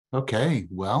Okay,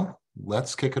 well,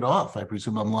 let's kick it off. I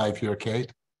presume I'm live here,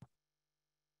 Kate.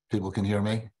 People can hear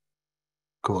me?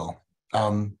 Cool.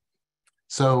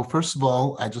 So first of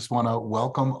all, I just want to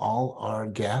welcome all our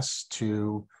guests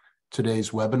to today's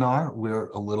webinar. We're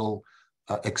a little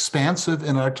expansive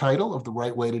in our title of the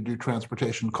right way to do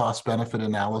transportation cost-benefit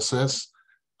analysis.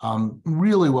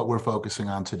 Really what we're focusing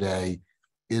on today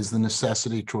is the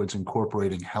necessity towards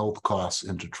incorporating health costs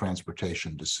into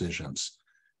transportation decisions.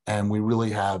 And we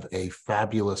really have a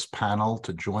fabulous panel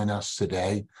to join us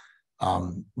today.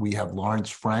 We have Lawrence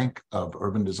Frank of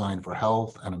Urban Design for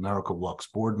Health and America Walks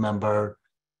board member,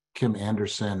 Kim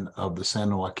Anderson of the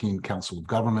San Joaquin Council of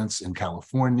Governments in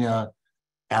California,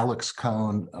 Alex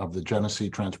Cohn of the Genesee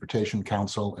Transportation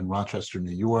Council in Rochester,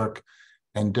 New York,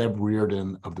 and Deb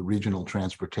Reardon of the Regional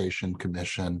Transportation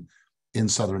Commission in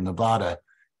Southern Nevada.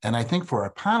 And I think for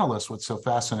our panelists, what's so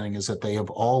fascinating is that they have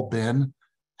all been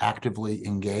actively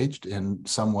engaged in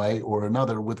some way or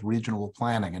another with regional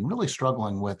planning and really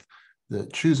struggling with the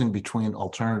choosing between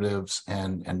alternatives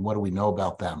and what do we know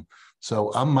about them.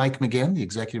 So I'm Mike McGinn, the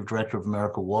Executive Director of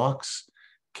America Walks.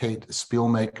 Kate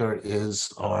Spielmaker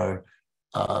is our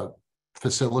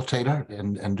facilitator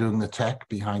and doing the tech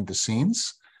behind the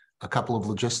scenes. A couple of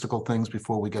logistical things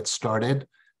before we get started.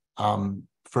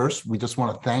 First, we just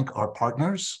want to thank our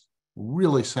partners.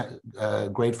 Really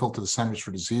grateful to the Centers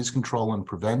for Disease Control and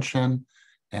Prevention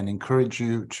and encourage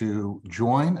you to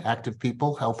join Active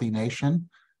People, Healthy Nation,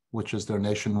 which is their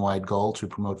nationwide goal to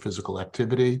promote physical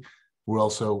activity. We're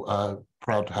also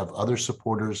proud to have other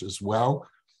supporters as well.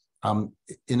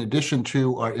 In addition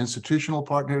to our institutional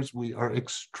partners, we are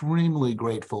extremely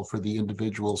grateful for the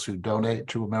individuals who donate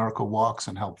to America Walks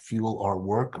and help fuel our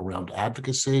work around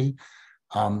advocacy.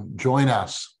 Join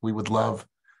us. We would love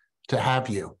to have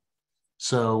you.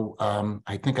 So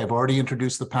I think I've already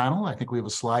introduced the panel. I think we have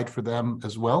a slide for them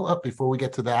as well. Before we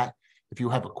get to that, if you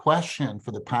have a question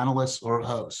for the panelists or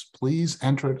hosts, please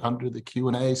enter it under the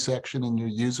Q&A section in your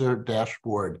user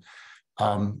dashboard.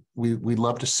 We'd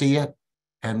love to see it,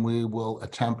 and we will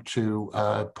attempt to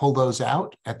pull those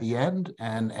out at the end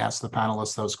and ask the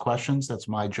panelists those questions. That's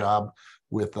my job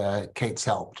with Kate's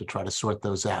help to try to sort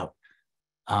those out.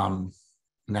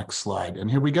 Next slide,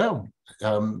 and here we go.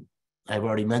 I've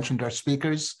already mentioned our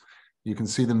speakers. You can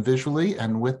see them visually.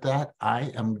 And with that,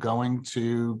 I am going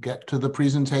to get to the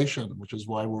presentation, which is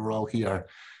why we're all here,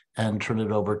 and turn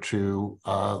it over to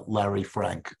Larry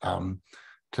Frank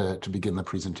to begin the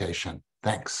presentation.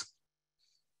 Thanks.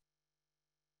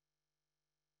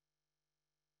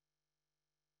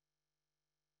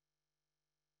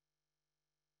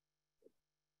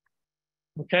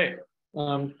 Okay.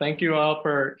 Thank you all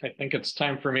for, I think it's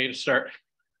time for me to start.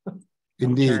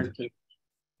 Indeed.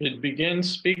 To begin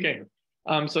speaking.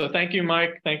 So thank you,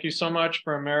 Mike. Thank you so much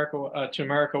for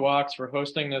America Walks for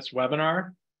hosting this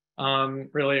webinar.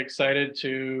 Really excited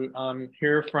to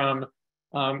hear from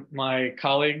my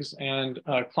colleagues and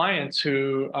clients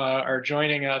who are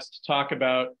joining us to talk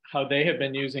about how they have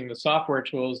been using the software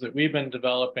tools that we've been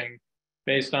developing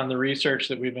based on the research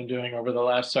that we've been doing over the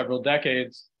last several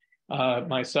decades.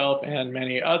 Myself and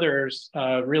many others,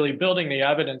 really building the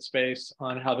evidence base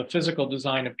on how the physical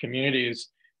design of communities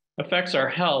affects our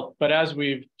health. But as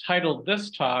we've titled this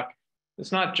talk,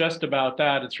 it's not just about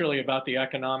that, it's really about the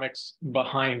economics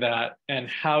behind that and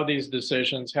how these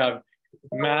decisions have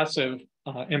massive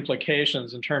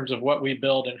implications in terms of what we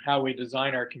build and how we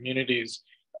design our communities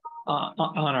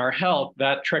on our health.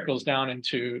 That trickles down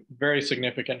into very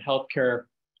significant healthcare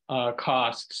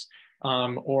costs.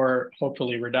 Or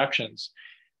hopefully reductions.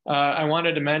 I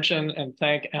wanted to mention and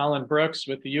thank Alan Brooks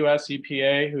with the US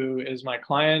EPA, who is my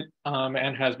client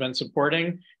and has been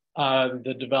supporting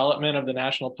the development of the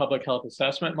National Public Health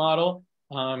Assessment Model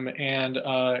and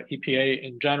EPA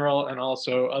in general, and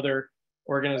also other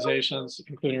organizations,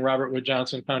 including Robert Wood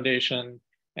Johnson Foundation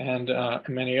and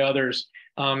many others.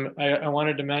 I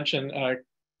wanted to mention,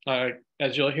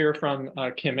 as you'll hear from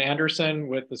Kim Anderson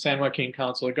with the San Joaquin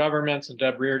Council of Governments and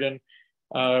Deb Reardon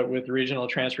with the Regional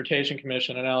Transportation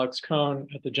Commission and Alex Cohn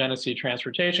at the Genesee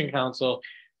Transportation Council,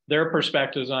 their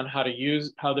perspectives on how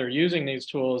they're using these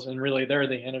tools, and really they're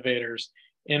the innovators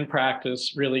in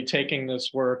practice, really taking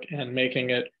this work and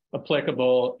making it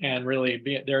applicable, and really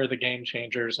they're the game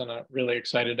changers, and I'm really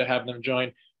excited to have them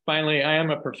join. Finally, I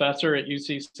am a professor at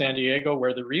UC San Diego,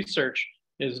 where the research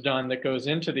is done that goes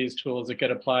into these tools that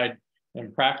get applied in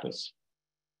practice.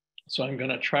 So I'm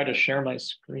going to try to share my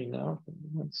screen now.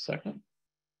 1 second.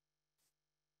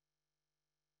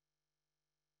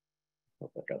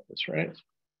 Hope I got this right.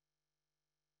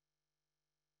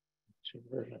 2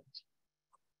 versions.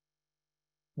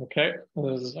 Okay,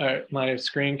 my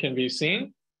screen can be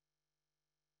seen.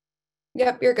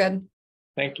 Yep, you're good.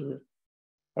 Thank you.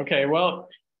 Okay, well,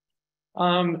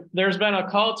 there's been a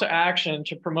call to action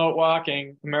to promote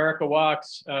walking. America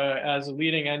Walks, as a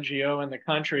leading NGO in the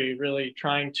country, really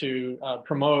trying to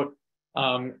promote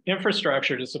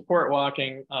infrastructure to support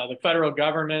walking. The federal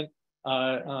government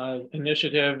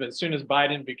initiative, as soon as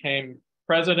Biden became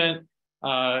president,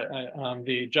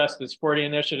 the Justice 40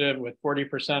 initiative with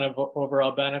 40% of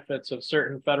overall benefits of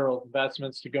certain federal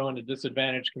investments to go into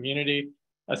disadvantaged community.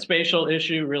 A spatial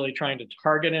issue, really trying to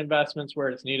target investments where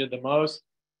it's needed the most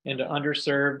into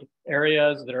underserved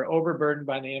areas that are overburdened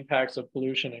by the impacts of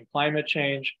pollution and climate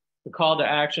change. The call to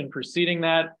action preceding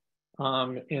that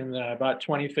in about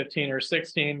 2015 or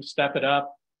 16, step it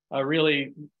up.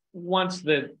 Really, once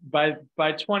by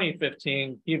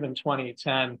 2015, even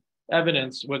 2010,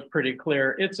 evidence was pretty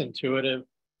clear. It's intuitive.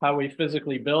 How we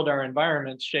physically build our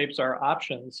environments shapes our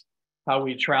options, how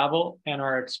we travel, and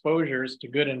our exposures to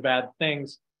good and bad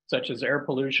things, such as air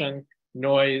pollution,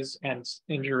 noise, and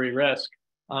injury risk.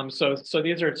 So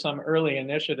these are some early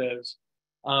initiatives.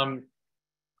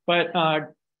 But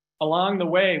along the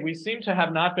way, we seem to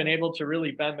have not been able to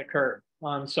really bend the curve.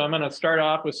 So I'm going to start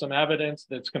off with some evidence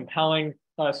that's compelling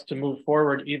us to move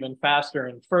forward even faster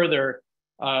and further.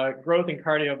 Growth in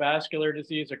cardiovascular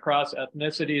disease across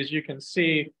ethnicities. You can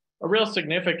see a real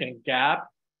significant gap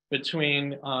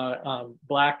between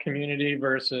Black community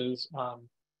versus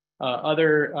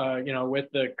other,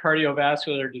 with the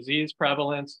cardiovascular disease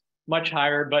prevalence much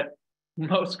higher, but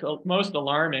most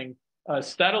alarming,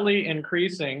 steadily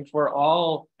increasing for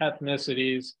all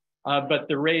ethnicities, but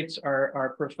the rates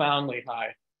are profoundly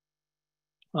high.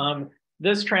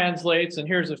 This translates, and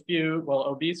here's a few, well,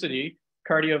 obesity,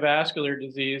 cardiovascular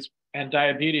disease, and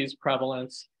diabetes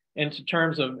prevalence into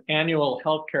terms of annual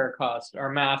healthcare costs are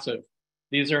massive.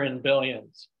 These are in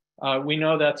billions. We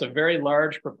know that's a very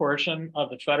large proportion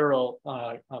of the federal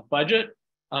budget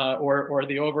or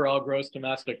the overall gross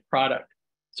domestic product.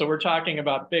 So we're talking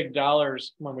about big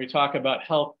dollars when we talk about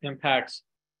health impacts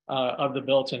of the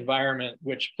built environment,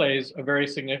 which plays a very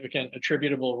significant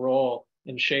attributable role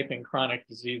in shaping chronic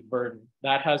disease burden.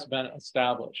 That has been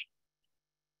established.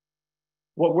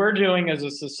 What we're doing as a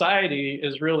society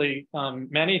is really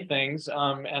many things,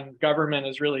 and government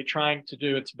is really trying to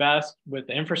do its best with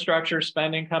infrastructure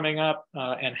spending coming up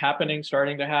and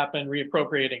starting to happen,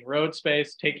 reappropriating road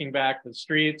space, taking back the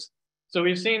streets. So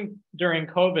we've seen during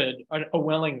COVID a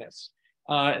willingness.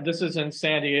 This is in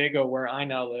San Diego, where I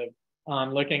now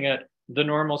live, looking at the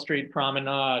Normal Street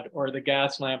Promenade or the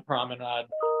Gaslamp Promenade,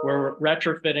 where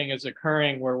retrofitting is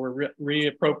occurring, where we're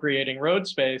reappropriating road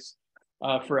space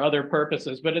for other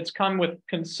purposes, but it's come with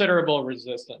considerable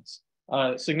resistance,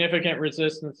 significant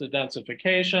resistance to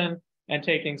densification and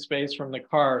taking space from the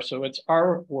car. So it's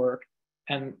our work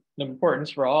and the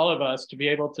importance for all of us to be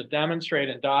able to demonstrate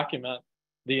and document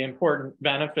the important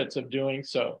benefits of doing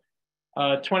so.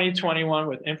 2021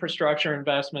 with Infrastructure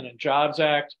Investment and Jobs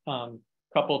Act,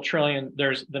 couple trillion,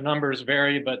 the numbers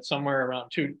vary, but somewhere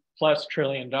around $2+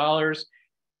 trillion.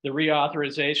 The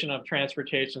reauthorization of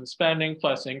transportation spending,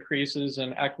 plus increases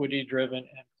in equity-driven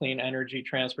and clean energy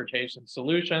transportation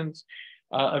solutions.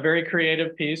 A very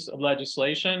creative piece of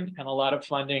legislation and a lot of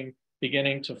funding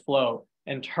beginning to flow.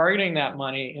 And targeting that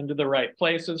money into the right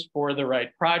places for the right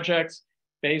projects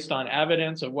based on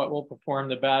evidence of what will perform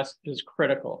the best is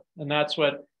critical. And that's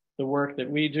what the work that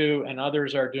we do and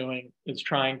others are doing is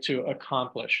trying to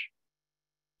accomplish.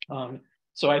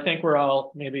 So I think we're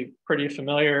all maybe pretty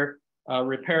familiar.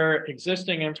 Repair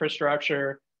existing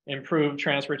infrastructure, improve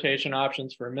transportation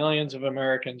options for millions of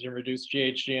Americans, and reduce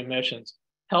GHG emissions.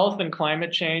 Health and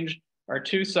climate change are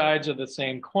two sides of the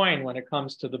same coin when it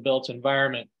comes to the built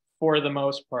environment, for the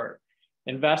most part.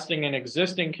 Investing in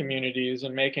existing communities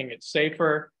and making it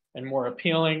safer and more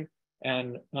appealing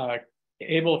and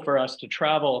able for us to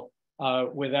travel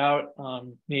without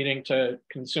needing to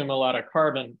consume a lot of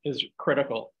carbon is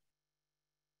critical.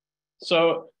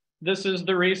 So this is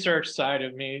the research side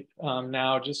of me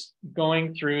now, just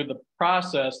going through the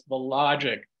process, the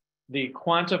logic, the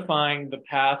quantifying the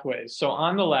pathways. So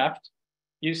on the left,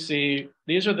 you see,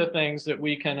 these are the things that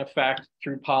we can affect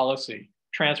through policy: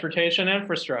 transportation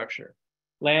infrastructure,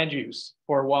 land use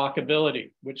or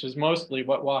walkability, which is mostly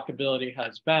what walkability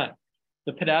has been,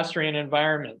 the pedestrian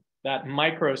environment, that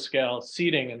micro scale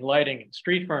seating and lighting and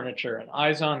street furniture and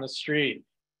eyes on the street.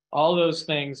 All those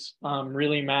things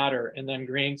really matter. And then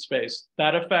green space,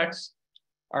 that affects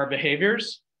our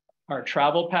behaviors, our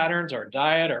travel patterns, our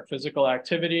diet, our physical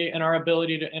activity, and our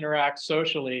ability to interact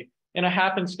socially in a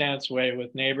happenstance way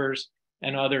with neighbors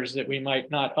and others that we might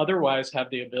not otherwise have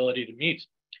the ability to meet.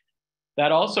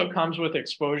 That also comes with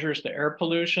exposures to air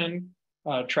pollution,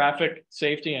 traffic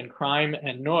safety and crime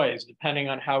and noise, depending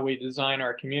on how we design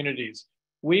our communities.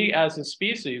 We as a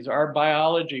species, our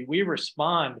biology, we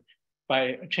respond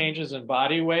by changes in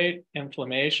body weight,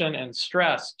 inflammation, and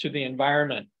stress to the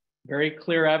environment. Very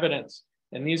clear evidence.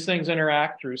 And these things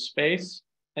interact through space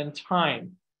and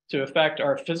time to affect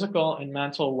our physical and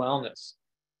mental wellness.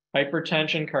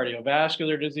 Hypertension,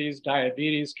 cardiovascular disease,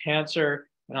 diabetes, cancer,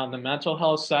 and on the mental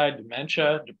health side,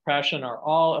 dementia, depression are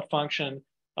all a function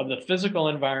of the physical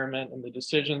environment and the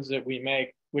decisions that we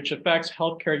make, which affects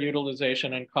healthcare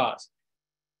utilization and cost.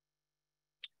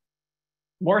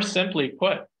 More simply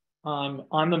put,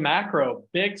 on the macro,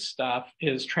 big stuff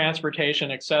is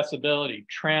transportation accessibility,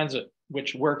 transit,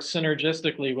 which works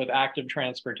synergistically with active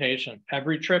transportation.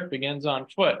 Every trip begins on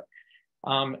foot.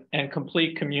 And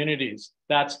complete communities,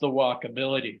 that's the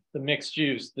walkability, the mixed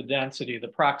use, the density, the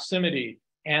proximity,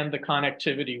 and the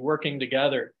connectivity working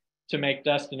together to make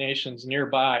destinations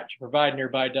nearby, to provide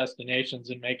nearby destinations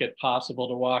and make it possible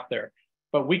to walk there.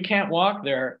 But we can't walk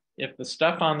there if the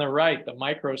stuff on the right, the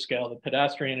micro scale, the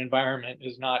pedestrian environment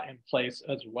is not in place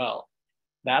as well.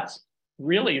 That's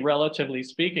really, relatively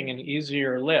speaking, an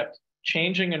easier lift.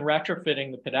 Changing and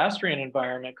retrofitting the pedestrian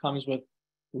environment comes with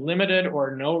limited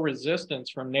or no resistance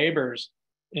from neighbors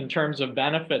in terms of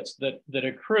benefits that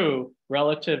accrue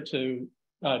relative to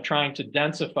trying to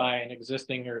densify an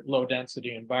existing or low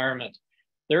density environment.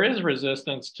 There is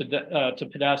resistance to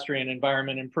pedestrian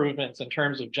environment improvements in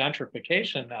terms of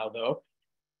gentrification now, though,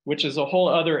 which is a whole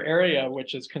other area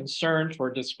which is concerned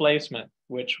for displacement,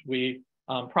 which we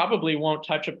probably won't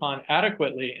touch upon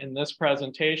adequately in this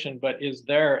presentation, but is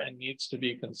there and needs to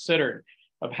be considered,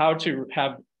 of how to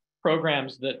have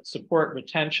programs that support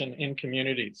retention in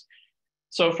communities.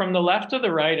 So from the left to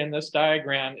the right in this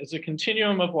diagram is a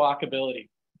continuum of walkability,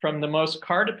 from the most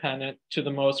car dependent to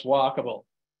the most walkable.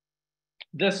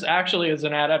 This actually is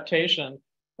an adaptation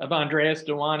of Andreas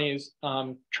Dewani's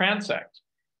transect.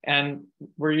 And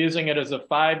we're using it as a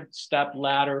 5-step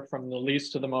ladder from the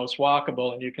least to the most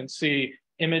walkable. And you can see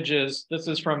images, this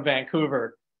is from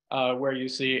Vancouver, where you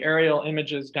see aerial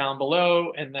images down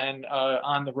below, and then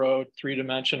on the road,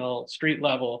 3-dimensional street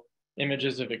level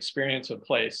images of experience of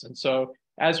place. And so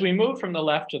as we move from the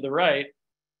left to the right,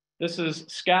 this is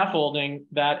scaffolding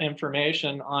that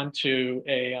information onto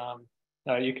a,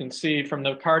 you can see from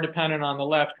the car dependent on the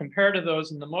left, compared to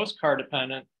those in the most car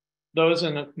dependent, those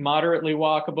in moderately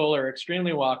walkable or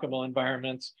extremely walkable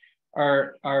environments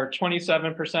are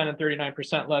 27% and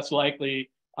 39% less likely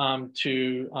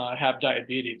to have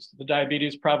diabetes. The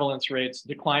diabetes prevalence rates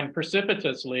decline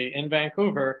precipitously in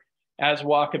Vancouver as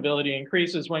walkability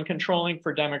increases when controlling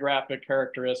for demographic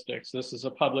characteristics. This is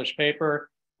a published paper,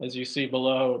 as you see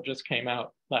below, just came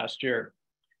out last year.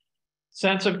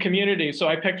 Sense of community. So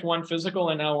I picked one physical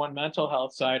and now one mental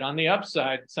health side. On the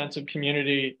upside, sense of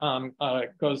community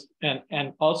goes,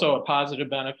 and also a positive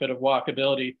benefit of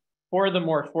walkability for the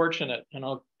more fortunate, and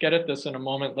I'll get at this in a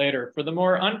moment later, for the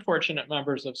more unfortunate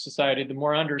members of society, the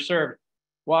more underserved,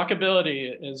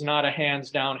 walkability is not a hands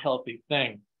down healthy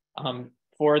thing.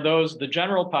 For those, the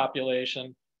general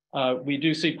population, we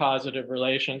do see positive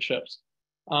relationships.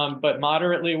 But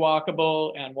moderately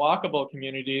walkable and walkable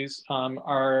communities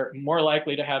are more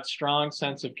likely to have strong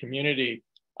sense of community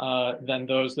than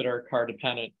those that are car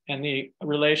dependent. And the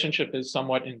relationship is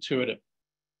somewhat intuitive.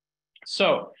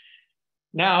 So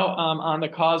now on the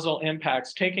causal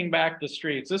impacts, taking back the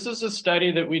streets. This is a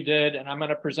study that we did, and I'm going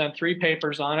to present 3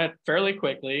 papers on it fairly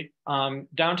quickly.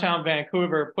 Downtown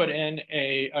Vancouver put in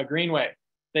a greenway.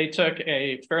 They took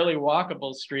a fairly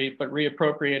walkable street, but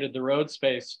reappropriated the road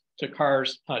space to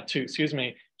cars, to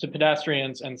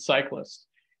pedestrians and cyclists.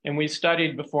 And we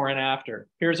studied before and after.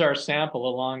 Here's our sample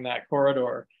along that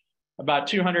corridor. About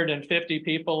 250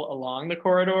 people along the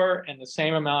corridor, and the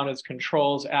same amount as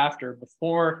controls after,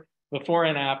 before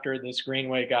and after this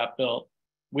greenway got built.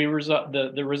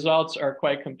 The results are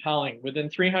quite compelling. Within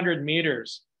 300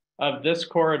 meters of this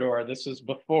corridor, this is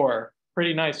before,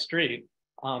 pretty nice street,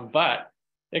 but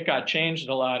it got changed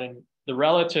a lot, and the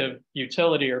relative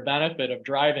utility or benefit of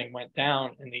driving went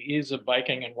down and the ease of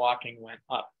biking and walking went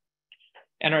up.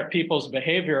 And our people's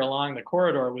behavior along the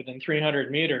corridor within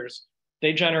 300 meters,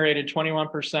 they generated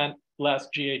 21% less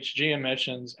GHG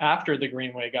emissions after the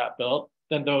greenway got built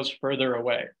than those further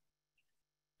away.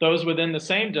 Those within the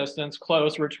same distance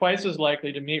close were twice as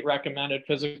likely to meet recommended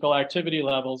physical activity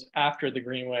levels after the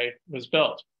greenway was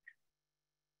built.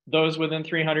 Those within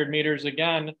 300 meters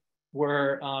again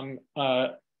were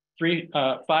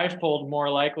 5-fold more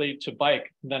likely to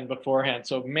bike than beforehand.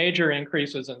 So major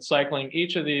increases in cycling.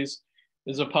 Each of these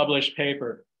is a published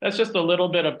paper. That's just a little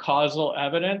bit of causal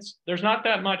evidence. There's not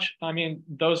that much. I mean,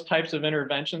 those types of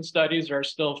intervention studies are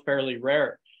still fairly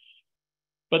rare,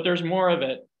 but there's more of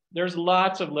it. There's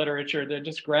lots of literature that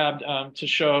just grabbed to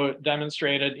show,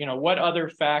 demonstrated, what other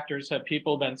factors have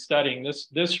people been studying?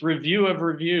 This review of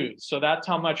reviews. So that's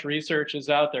how much research is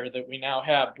out there that we now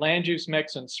have. Land use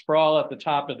mix and sprawl at the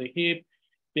top of the heap,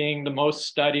 being the most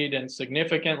studied and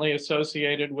significantly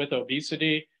associated with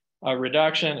obesity,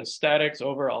 reduction, aesthetics,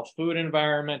 overall food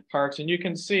environment, parks, and you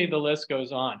can see the list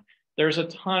goes on. There's a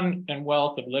ton and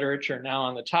wealth of literature now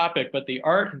on the topic, but the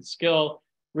art and skill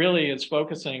really is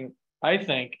focusing, I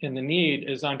think, and the need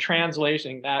is on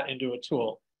translating that into a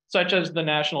tool, such as the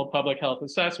National Public Health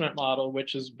Assessment Model,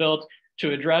 which is built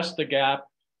to address the gap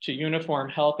to uniform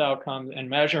health outcomes and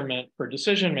measurement for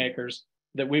decision makers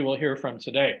that we will hear from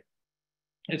today.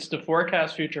 It's to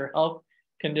forecast future health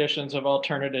conditions of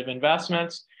alternative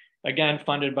investments, again,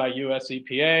 funded by US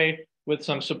EPA, with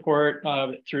some support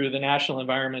through the National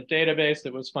Environment Database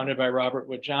that was funded by Robert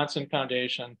Wood Johnson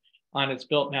Foundation on its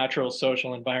built natural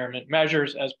social environment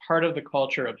measures as part of the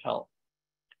culture of health.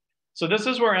 So this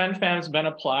is where NFAM's been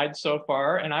applied so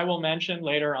far, and I will mention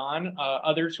later on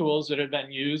other tools that have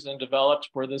been used and developed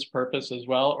for this purpose as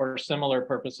well, or similar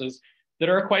purposes that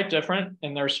are quite different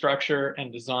in their structure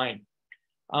and design.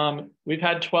 We've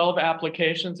had 12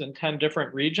 applications in 10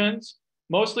 different regions,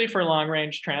 mostly for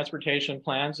long-range transportation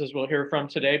plans, as we'll hear from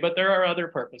today, but there are other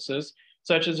purposes,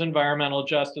 such as environmental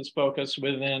justice focus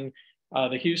within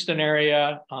the Houston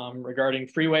area regarding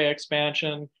freeway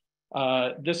expansion.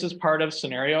 This is part of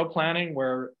scenario planning,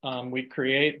 where we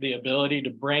create the ability to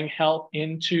bring health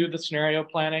into the scenario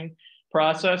planning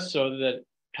process so that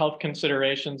health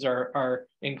considerations are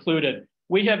included.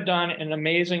 We have done an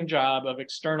amazing job of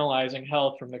externalizing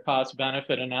health from the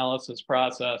cost-benefit analysis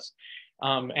process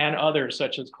and others,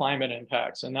 such as climate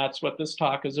impacts. And that's what this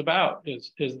talk is about,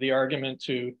 is the argument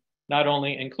to not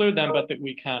only include them, but that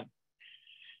we can.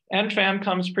 NFAM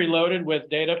comes preloaded with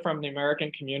data from the American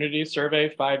Community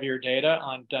Survey 5-year data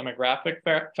on demographic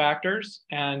factors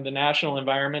and the National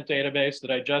Environment Database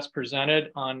that I just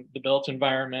presented on the built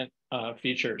environment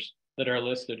features that are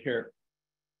listed here.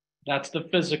 That's the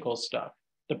physical stuff,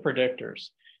 the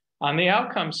predictors. On the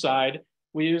outcome side,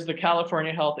 we use the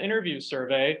California Health Interview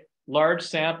Survey, large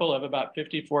sample of about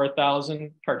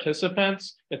 54,000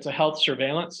 participants. It's a health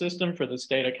surveillance system for the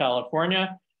state of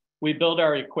California. We build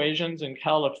our equations in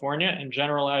California and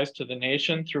generalize to the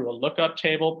nation through a lookup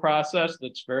table process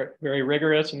that's very, very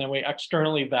rigorous, and then we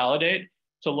externally validate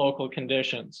to local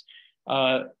conditions.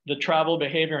 The travel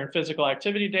behavior and physical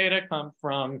activity data come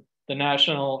from the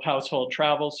National Household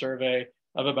Travel Survey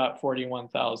of about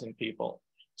 41,000 people.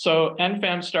 So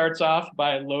NFAM starts off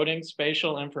by loading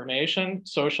spatial information,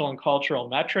 social and cultural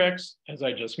metrics, as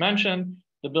I just mentioned,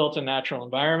 the built and natural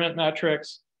environment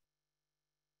metrics.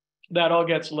 That all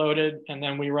gets loaded, and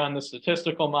then we run the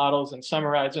statistical models and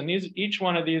summarize, and each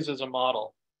one of these is a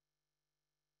model.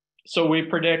 So we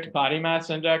predict body mass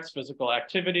index, physical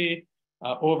activity,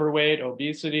 overweight,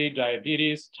 obesity,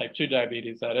 diabetes, type 2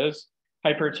 diabetes, that is,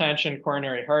 hypertension,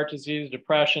 coronary heart disease,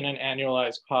 depression, and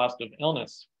annualized cost of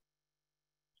illness.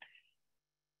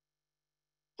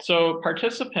 So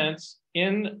participants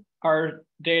in our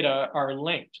data are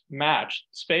linked, matched,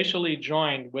 spatially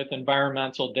joined with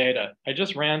environmental data. I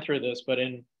just ran through this, but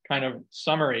in kind of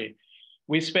summary,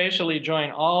 we spatially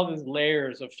join all these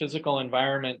layers of physical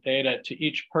environment data to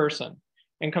each person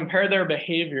and compare their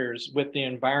behaviors with the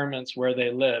environments where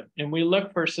they live. And we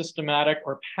look for systematic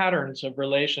or patterns of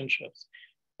relationships.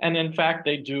 And in fact,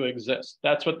 they do exist.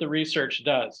 That's what the research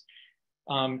does.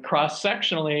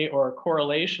 Cross-sectionally or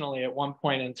correlationally at one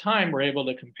point in time, we're able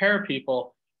to compare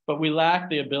people, but we lack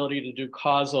the ability to do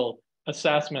causal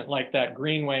assessment like that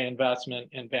Greenway investment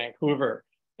in Vancouver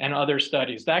and other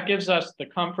studies. That gives us the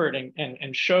comfort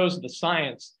and shows the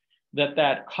science that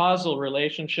that causal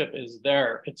relationship is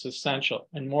there. It's essential,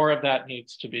 and more of that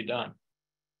needs to be done.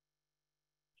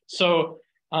 So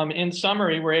in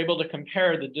summary, we're able to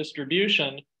compare the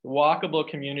distribution, walkable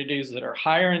communities that are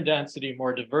higher in density,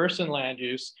 more diverse in land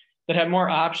use, that have more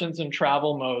options in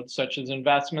travel modes, such as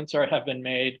investments have been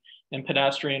made in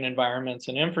pedestrian environments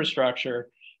and infrastructure,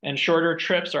 and shorter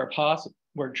trips are possible.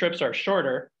 Where trips are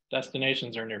shorter,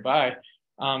 destinations are nearby,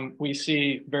 we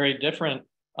see very different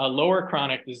lower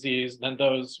chronic disease than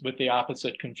those with the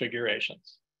opposite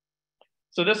configurations.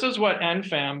 So this is what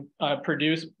NFAM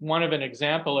produced, one of an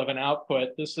example of an output.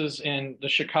 This is in the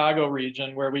Chicago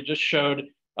region, where we just showed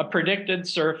a predicted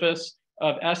surface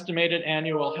of estimated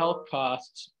annual health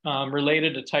costs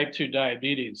related to type 2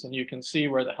 diabetes. And you can see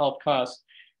where the health costs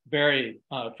vary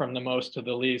from the most to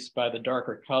the least by the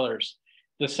darker colors.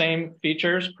 The same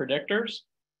features, predictors,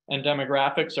 and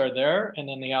demographics are there. And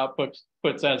then the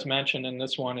outputs as mentioned in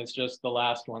this one is just the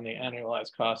last one, the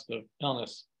annualized cost of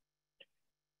illness.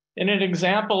 In an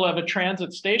example of a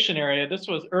transit station area, this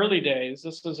was early days.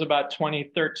 This was about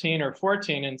 2013 or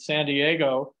 14 in San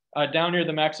Diego. Down near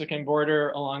the Mexican border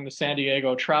along the San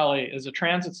Diego Trolley is a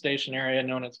transit station area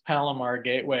known as Palomar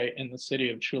Gateway in the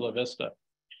city of Chula Vista.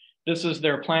 This is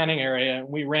their planning area.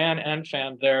 We ran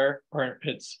NFAM there, or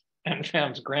it's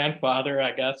NFAM's grandfather,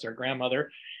 I guess, or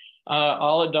grandmother.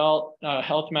 All adult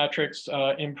health metrics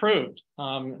improved.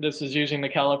 This is using the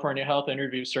California Health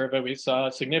Interview Survey. We saw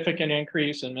a significant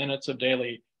increase in minutes of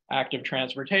daily active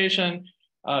transportation,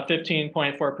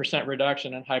 15.4%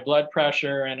 reduction in high blood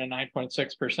pressure, and a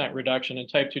 9.6% reduction in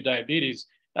type 2 diabetes.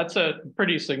 That's a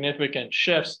pretty significant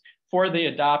shift for the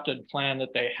adopted plan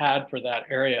that they had for that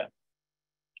area.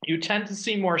 You tend to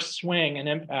see more swing and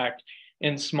impact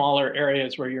in smaller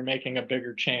areas where you're making a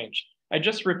bigger change. I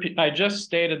just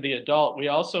stated the adult. We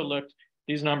also looked,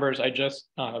 these numbers I just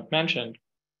mentioned.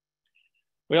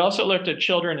 We also looked at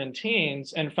children and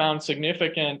teens and found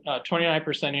significant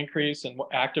 29% increase in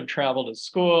active travel to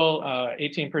school,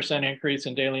 18% increase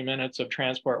in daily minutes of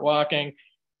transport walking,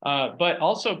 but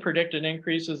also predicted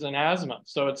increases in asthma.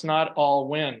 So it's not all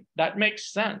wind. That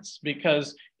makes sense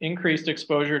because increased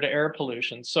exposure to air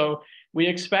pollution. So we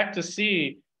expect to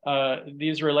see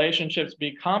these relationships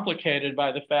be complicated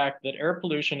by the fact that air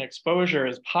pollution exposure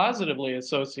is positively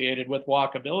associated with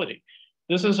walkability.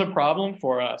 This is a problem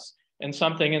for us and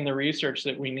something in the research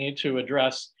that we need to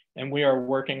address, and we are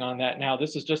working on that now.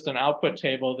 This is just an output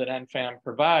table that NFAM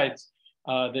provides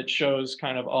that shows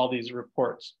kind of all these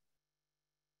reports.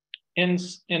 In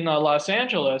Los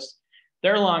Angeles,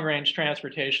 their long-range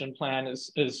transportation plan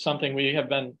is something we have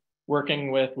been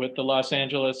working with the Los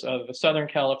Angeles, the Southern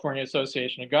California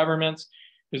Association of Governments,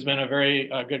 who's been a very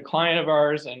good client of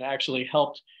ours and actually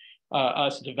helped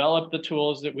us develop the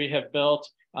tools that we have built.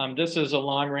 This is a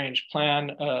long-range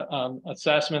plan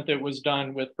assessment that was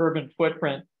done with urban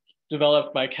footprint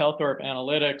developed by Kelthorpe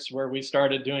Analytics, where we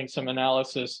started doing some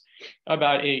analysis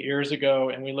about 8 years ago,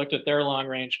 and we looked at their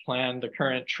long-range plan, the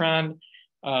current trend,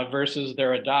 versus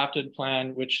their adopted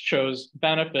plan, which shows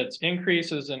benefits,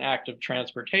 increases in active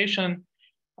transportation,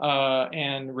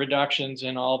 and reductions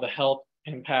in all the health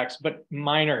impacts, but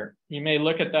minor. You may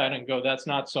look at that and go, that's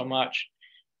not so much.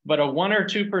 But a 1 or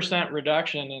 2%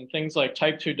 reduction in things like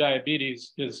type 2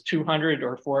 diabetes is 200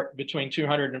 or between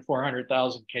 200 and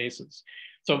 400,000 cases.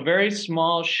 So very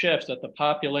small shifts at the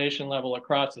population level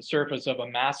across the surface of a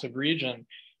massive region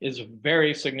is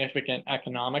very significant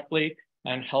economically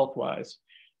and health-wise.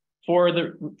 For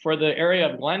the area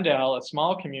of Glendale, a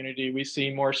small community, we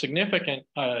see more significant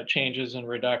changes in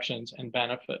reductions and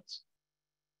benefits.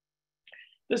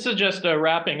 This is just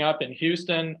wrapping up in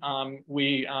Houston.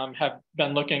 We have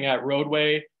been looking at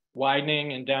roadway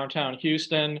widening in downtown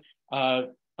Houston.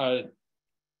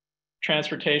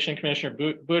 Transportation Commissioner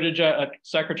Buttigieg,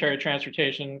 Secretary of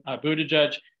Transportation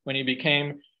Buttigieg, when he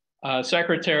became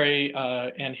secretary,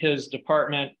 and his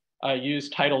department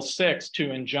used Title VI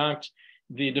to injunct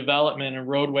the development and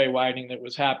roadway widening that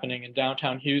was happening in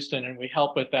downtown Houston. And we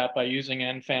help with that by using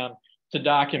NFAM to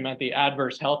document the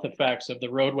adverse health effects of the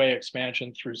roadway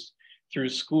expansion through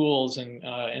schools and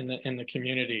in the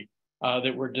community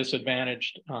that were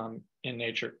disadvantaged in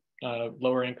nature,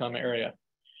 lower income area.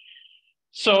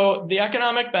 So the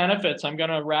economic benefits, I'm going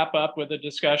to wrap up with a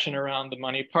discussion around the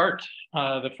money part,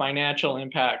 the financial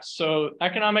impacts. So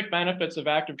economic benefits of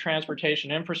active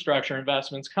transportation infrastructure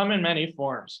investments come in many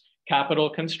forms: capital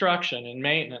construction and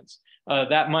maintenance.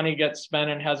 That money gets spent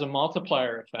and has a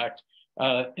multiplier effect,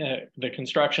 the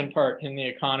construction part in the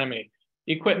economy.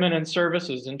 Equipment and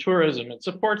services and tourism, it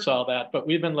supports all that, but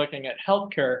we've been looking at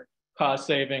healthcare cost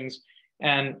savings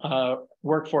and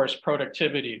workforce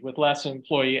productivity with less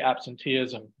employee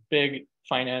absenteeism, big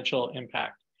financial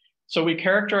impact. So we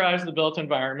characterize the built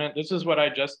environment. This is what I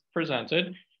just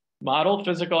presented. Model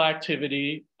physical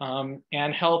activity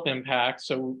and health impacts.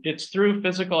 So it's through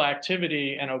physical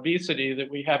activity and obesity that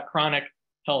we have chronic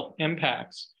health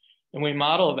impacts. And we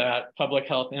model that public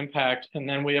health impact, and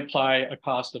then we apply a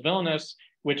cost of illness,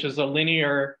 which is a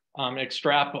linear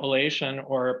extrapolation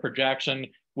or a projection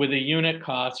with a unit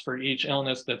cost for each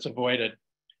illness that's avoided.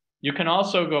 You can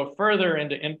also go further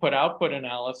into input-output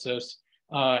analysis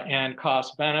and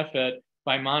cost benefit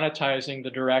by monetizing the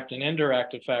direct and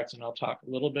indirect effects, and I'll talk a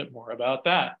little bit more about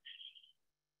that.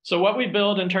 So what we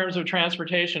build in terms of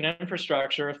transportation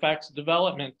infrastructure affects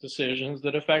development decisions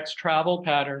that affects travel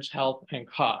patterns, health, and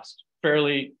cost.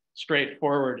 Fairly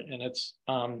straightforward in its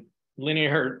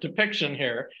linear depiction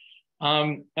here.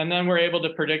 And then we're able to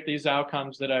predict these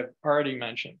outcomes that I've already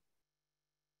mentioned.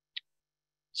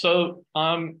 So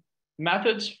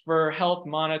methods for health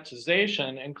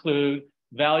monetization include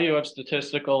value of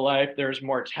statistical life. There's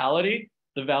mortality,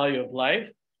 the value of life,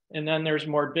 and then there's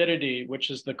morbidity, which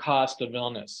is the cost of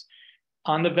illness.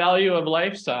 On the value of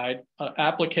life side,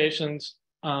 applications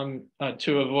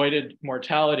to avoided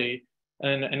mortality,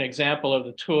 and an example of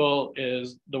the tool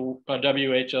is the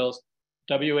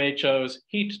WHO's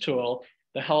HEAT tool,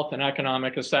 the Health and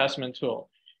Economic Assessment tool.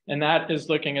 And that is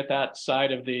looking at that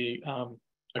side of the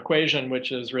equation,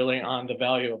 which is really on the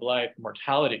value of life,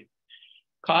 mortality.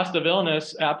 Cost of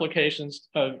illness, applications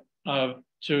to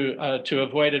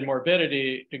avoided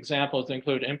morbidity, examples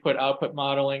include input-output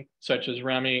modeling, such as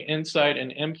REMI, Insight,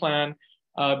 and Implan,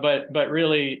 but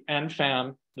really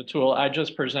NFAM, the tool I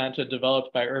just presented,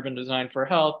 developed by Urban Design for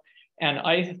Health, and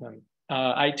ITHIM,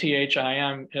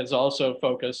 ITHIM is also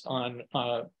focused on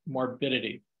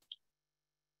morbidity.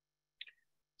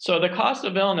 So the cost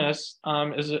of illness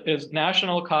is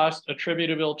national cost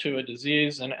attributable to a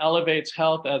disease and elevates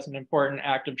health as an important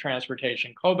active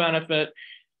transportation co-benefit.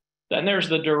 Then there's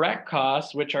the direct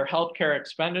costs, which are healthcare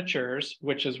expenditures,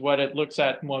 which is what it looks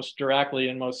at most directly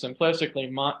and most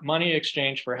simplistically, money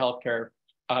exchanged for healthcare,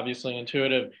 obviously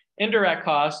intuitive. Indirect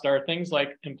costs are things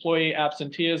like employee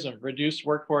absenteeism, reduced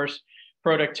workforce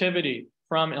productivity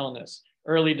from illness,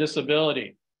 early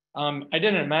disability. I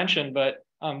didn't mention, but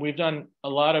we've done a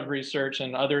lot of research,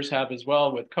 and others have as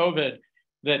well with COVID,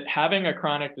 that having a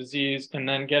chronic disease and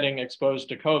then getting exposed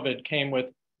to COVID came with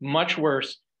much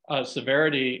worse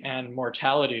severity and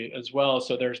mortality as well.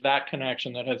 So there's that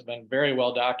connection that has been very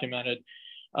well documented.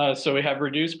 So we have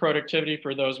reduced productivity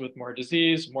for those with more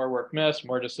disease, more work missed,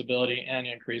 more disability, and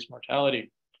increased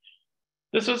mortality.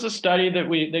 This was a study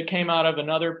that came out of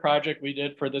another project we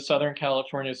did for the Southern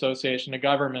California Association of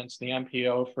Governments, the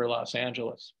MPO for Los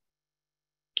Angeles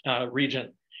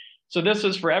region. So this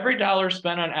is for every dollar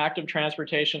spent on active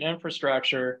transportation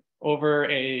infrastructure over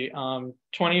a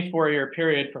 24-year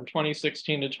period from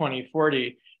 2016 to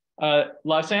 2040.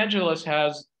 Los Angeles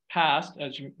has passed,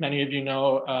 as many of you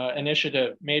know,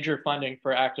 initiative, major funding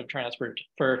for active transport,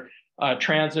 for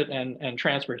transit and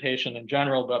transportation in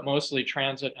general, but mostly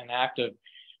transit and active.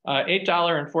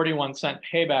 $8.41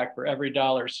 payback for every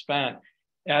dollar spent,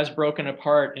 as broken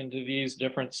apart into these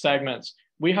different segments.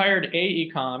 We hired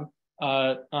AECOM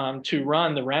to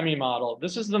run the REMI model.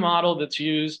 This is the model that's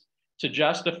used to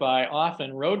justify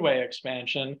often roadway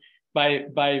expansion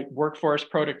by workforce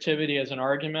productivity as an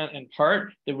argument, in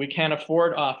part that we can't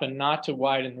afford often not to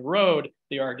widen the road.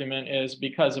 The argument is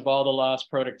because of all the lost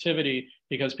productivity,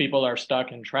 because people are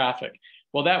stuck in traffic.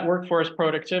 Well, that workforce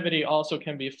productivity also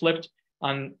can be flipped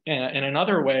on in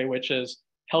another way, which is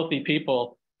healthy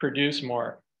people produce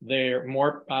more. They're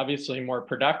obviously more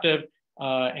productive,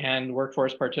 and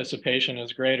workforce participation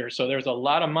is greater. So there's a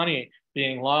lot of money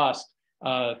being lost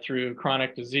through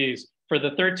chronic disease. For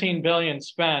the $13 billion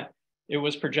spent, it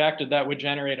was projected that would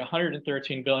generate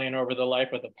 $113 billion over the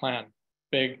life of the plan.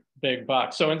 Big, big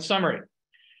bucks. So in summary,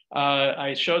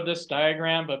 I showed this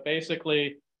diagram, but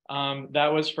basically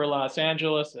that was for Los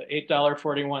Angeles,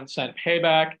 $8.41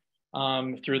 payback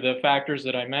through the factors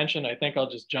that I mentioned. I think I'll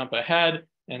just jump ahead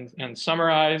and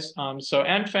summarize. So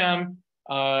NFAM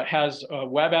has a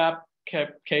web app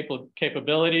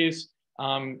capabilities.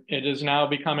 It is now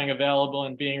becoming available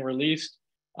and being released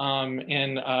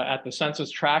at the census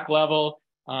tract level,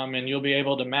 and you'll be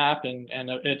able to map, and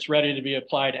it's ready to be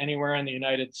applied anywhere in the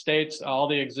United States. All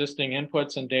the existing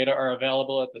inputs and data are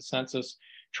available at the census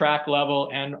tract level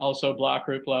and also block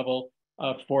group level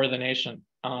for the nation,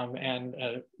 and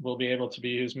will be able to be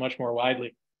used much more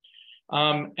widely.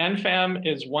 NFAM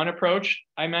is one approach.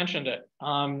 I mentioned it.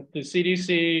 The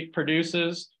CDC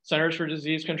produces, Centers for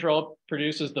Disease Control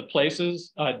produces the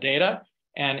places data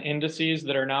and indices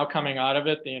that are now coming out of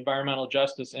it, the Environmental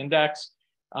Justice Index,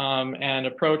 and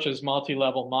approaches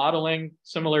multi-level modeling,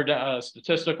 similar to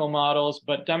statistical models,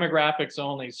 but demographics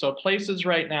only. So places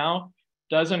right now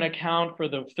doesn't account for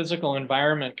the physical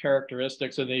environment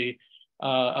characteristics of the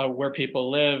where people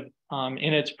live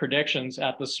in its predictions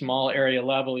at the small area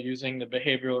level using the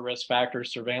behavioral risk factor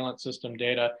surveillance system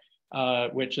data,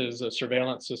 which is a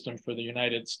surveillance system for the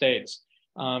United States.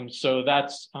 So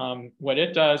that's what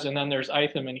it does. And then there's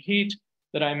ITHIM and HEAT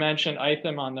that I mentioned,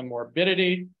 ITHIM on the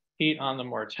morbidity, HEAT on the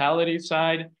mortality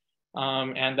side.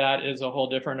 And that is a whole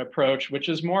different approach, which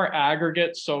is more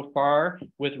aggregate so far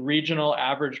with regional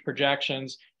average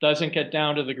projections, doesn't get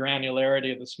down to the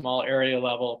granularity of the small area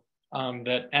level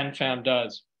that NFAM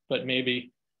does, but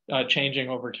maybe changing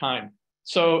over time.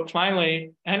 So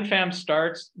finally, NFAM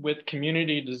starts with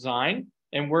community design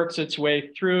and works its way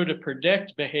through to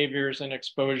predict behaviors and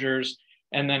exposures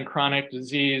and then chronic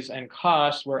disease and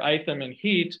cost, where ITHM and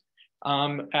heat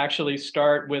actually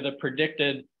start with a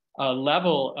predicted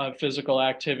level of physical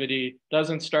activity,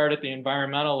 doesn't start at the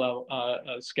environmental level,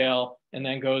 scale, and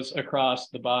then goes across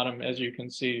the bottom, as you can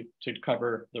see, to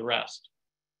cover the rest.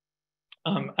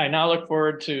 I now look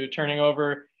forward to turning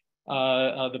over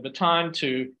the baton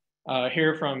to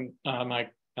hear from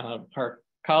our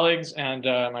colleagues and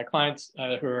my clients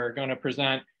who are going to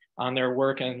present on their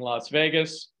work in Las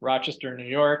Vegas, Rochester, New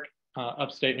York,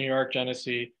 upstate New York,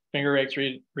 Genesee, Finger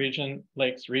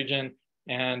Lakes region,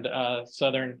 and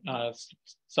southern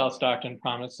South Stockton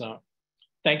Promise Zone.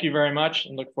 Thank you very much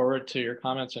and look forward to your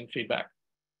comments and feedback.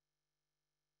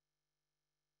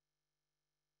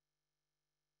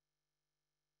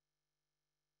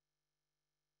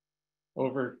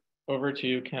 Over to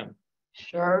you, Kim.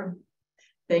 Sure.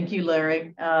 Thank you,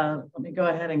 Larry. Let me go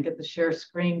ahead and get the share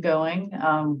screen going.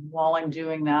 While I'm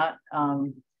doing that,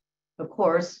 of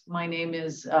course, my name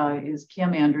is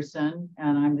Kim Anderson,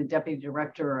 and I'm the Deputy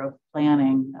Director of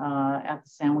Planning at the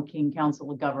San Joaquin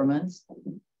Council of Governments.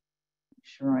 Make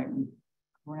sure I'm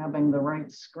grabbing the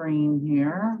right screen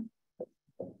here.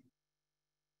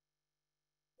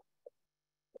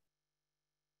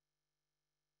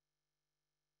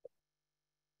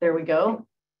 There we go.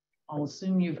 I'll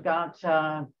assume you've got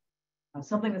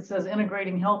something that says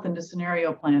integrating health into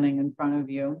scenario planning in front of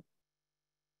you.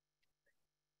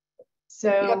 So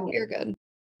yep, you're good.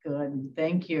 Good,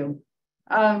 thank you.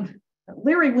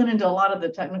 Larry went into a lot of the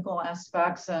technical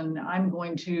aspects, and I'm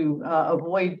going to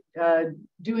avoid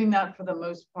doing that for the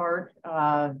most part.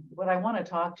 What I want to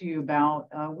talk to you about,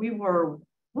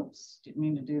 whoops, didn't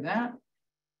mean to do that.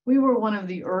 We were one of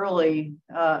the early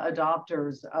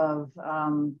adopters of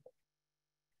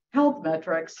health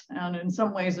metrics, and in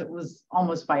some ways it was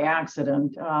almost by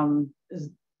accident. As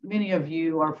many of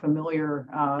you are familiar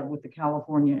with the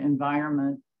California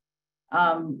environment.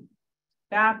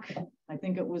 Back, I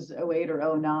think it was 08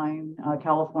 or 09,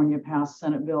 California passed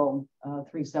Senate Bill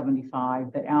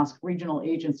 375 that asked regional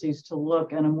agencies to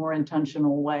look in a more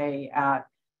intentional way at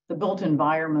the built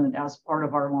environment as part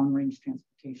of our long-range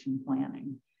transportation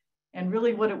planning. And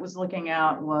really what it was looking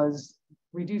at was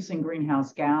reducing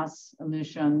greenhouse gas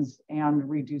emissions and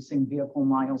reducing vehicle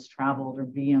miles traveled, or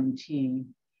VMT.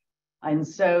 And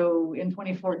so in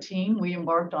 2014, we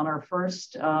embarked on our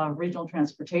first regional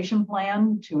transportation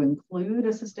plan to include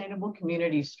a sustainable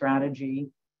community strategy.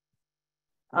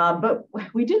 But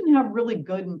we didn't have really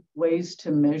good ways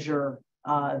to measure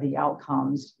the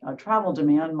outcomes. Travel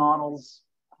demand models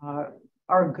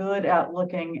are good at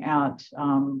looking at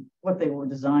what they were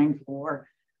designed for,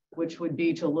 which would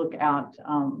be to look at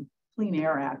Clean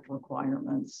Air Act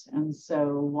requirements. And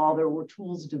so while there were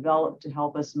tools developed to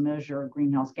help us measure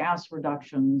greenhouse gas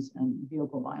reductions and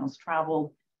vehicle miles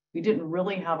traveled, we didn't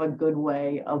really have a good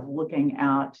way of looking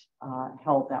at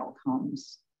health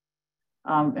outcomes.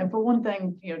 And for one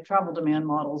thing, travel demand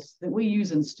models that we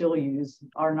use and still use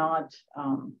are not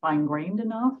fine-grained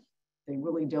enough. They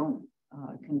really don't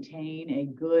contain a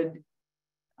good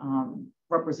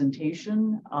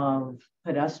representation of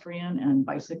pedestrian and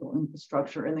bicycle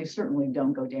infrastructure, and they certainly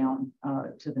don't go down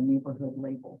to the neighborhood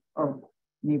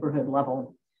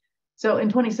level. So in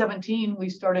 2017, we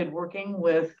started working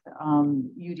with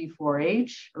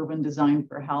UD4H, Urban Design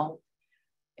for Health,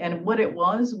 and what it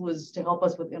was to help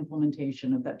us with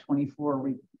implementation of that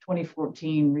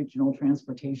 2014 Regional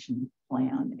Transportation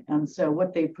Plan. And so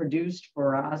what they produced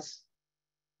for us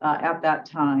at that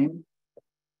time,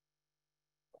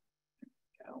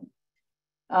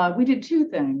 we did two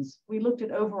things. We looked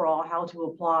at overall how to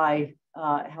apply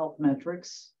health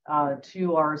metrics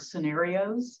to our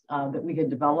scenarios that we had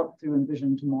developed through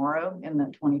Envision Tomorrow in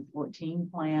that 2014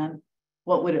 plan.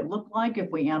 What would it look like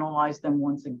if we analyzed them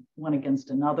one against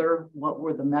another? What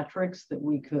were the metrics that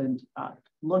we could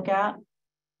look at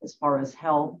as far as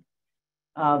health?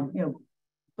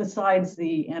 Besides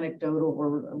the anecdotal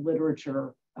or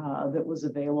literature that was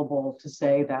available to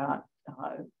say that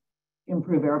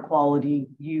improve air quality,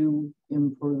 you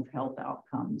improve health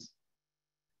outcomes.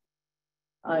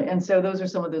 And so those are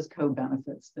some of those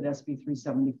co-benefits that SB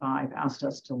 375 asked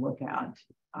us to look at.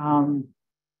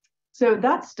 So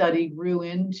that study grew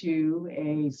into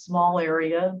a small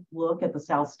area look at the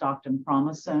South Stockton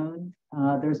Promise Zone.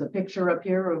 There's a picture up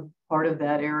here of part of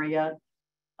that area.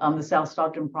 The South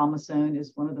Stockton Promise Zone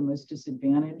is one of the most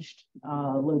disadvantaged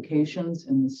locations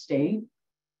in the state.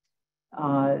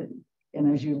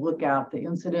 And as you look at the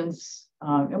incidents,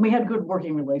 and we had good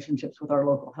working relationships with our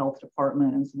local health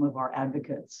department and some of our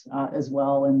advocates as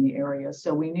well in the area.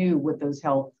 So we knew what those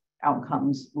health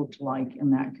outcomes looked like in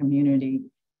that community.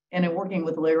 And in working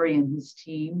with Larry and his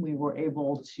team, we were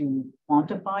able to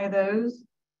quantify those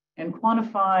and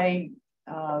quantify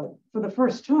for the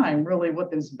first time really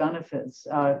what those benefits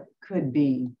could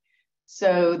be.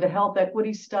 So the health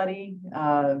equity study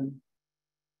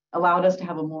allowed us to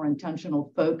have a more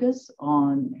intentional focus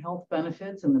on health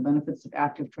benefits and the benefits of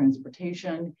active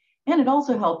transportation. And it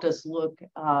also helped us look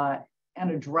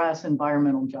and address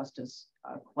environmental justice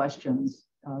questions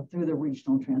through the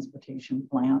regional transportation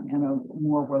plan in a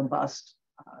more robust,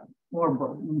 more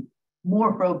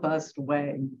robust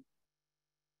way.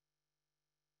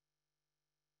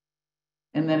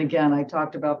 And then again, I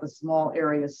talked about the small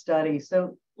area study.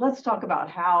 So let's talk about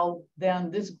how then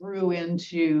this grew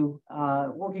into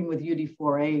working with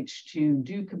UD4H to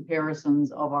do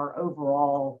comparisons of our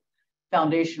overall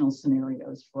foundational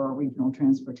scenarios for our regional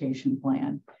transportation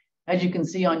plan. As you can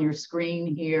see on your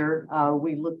screen here,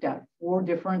 we looked at 4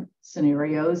 different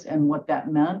scenarios and what that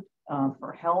meant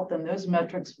for health. And those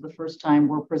metrics for the first time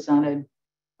were presented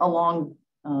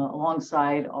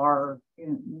alongside our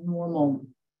normal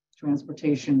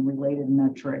transportation-related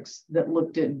metrics that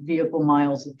looked at vehicle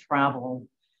miles of travel.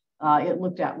 It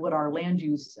looked at what our land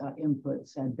use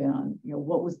inputs had been.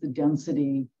 What was the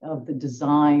density of the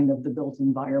design of the built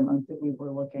environment that we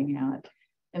were looking at?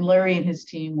 And Larry and his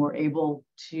team were able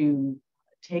to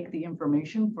take the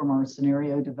information from our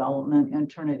scenario development and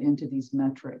turn it into these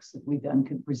metrics that we then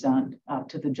could present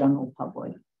to the general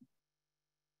public.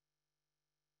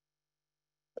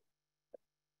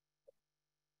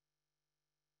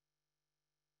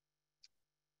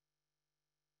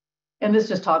 And this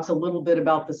just talks a little bit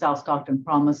about the South Stockton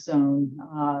Promise Zone.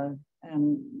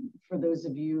 And for those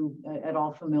of you at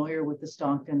all familiar with the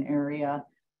Stockton area,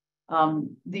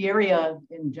 the area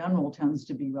in general tends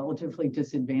to be relatively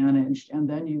disadvantaged. And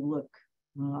then you look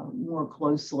more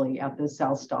closely at the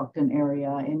South Stockton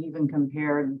area, and even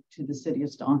compared to the city of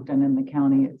Stockton and the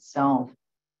county itself,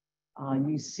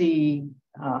 you see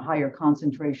higher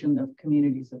concentration of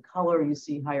communities of color, you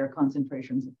see higher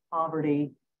concentrations of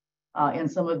poverty,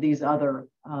 and some of these other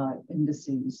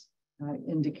indices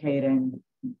indicating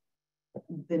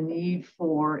the need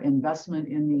for investment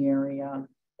in the area.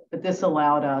 But this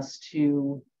allowed us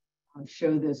to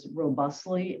show this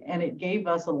robustly, and it gave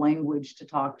us a language to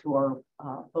talk to our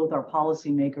both our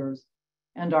policymakers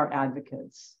and our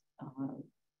advocates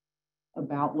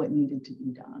about what needed to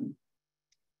be done.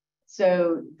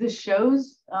 So this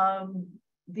shows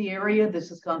the area.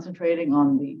 This is concentrating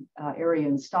on the area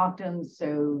in Stockton.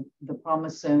 So the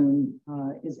Promise Zone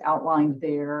is outlined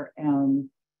there, and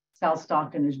South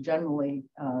Stockton is generally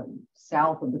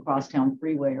south of the Crosstown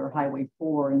Freeway or Highway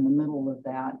 4 in the middle of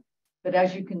that. But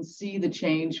as you can see, the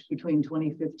change between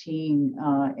 2015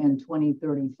 and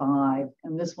 2035,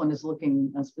 and this one is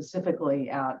looking specifically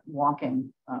at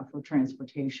walking for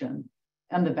transportation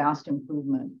and the vast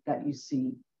improvement that you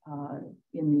see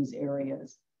in these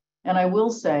areas. And I will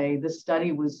say this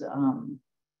study was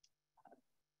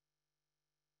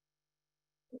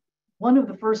one of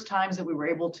the first times that we were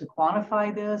able to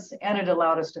quantify this, and it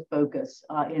allowed us to focus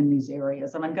in these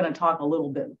areas. And I'm going to talk a little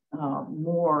bit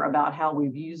more about how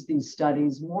we've used these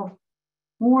studies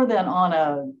more than on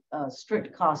a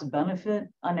strict cost benefit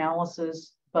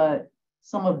analysis, but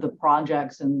some of the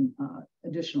projects and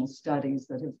additional studies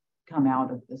that have come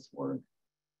out of this work.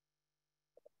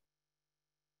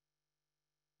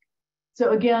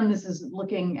 So again, this is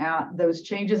looking at those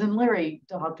changes, and Larry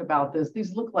talked about this.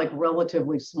 These look like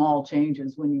relatively small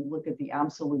changes when you look at the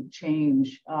absolute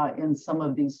change in some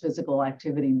of these physical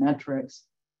activity metrics.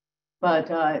 But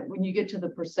when you get to the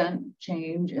percent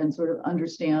change and sort of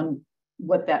understand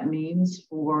what that means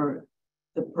for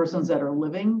the persons that are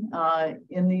living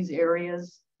in these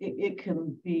areas, it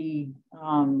can be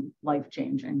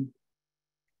life-changing.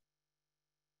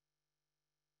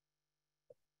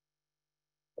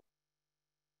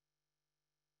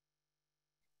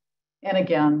 And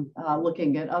again,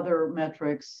 looking at other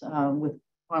metrics with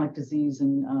chronic disease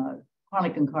and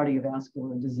chronic and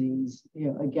cardiovascular disease,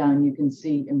 again, you can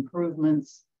see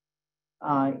improvements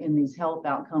in these health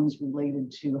outcomes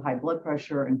related to high blood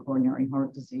pressure and coronary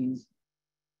heart disease.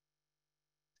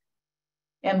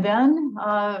 And then,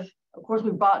 of course,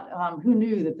 we brought, who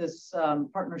knew that this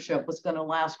partnership was going to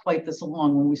last quite this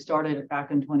long when we started it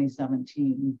back in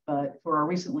 2017. But for our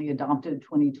recently adopted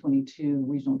 2022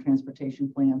 Regional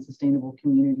Transportation Plan Sustainable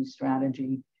Community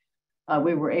Strategy,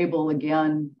 we were able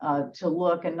again to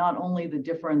look, and not only the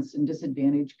difference in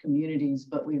disadvantaged communities,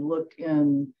 but we looked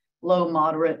in low,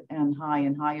 moderate, and high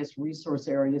and highest resource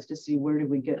areas to see where did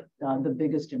we get the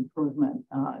biggest improvement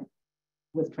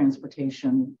with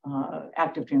transportation,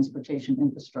 active transportation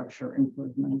infrastructure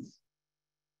improvements.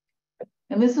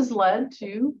 And this has led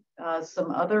to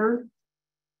some other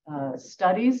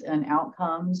studies and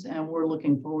outcomes, and we're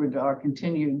looking forward to our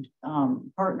continued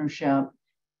partnership.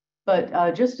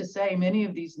 But just to say, many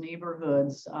of these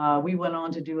neighborhoods, we went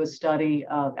on to do a study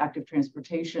of active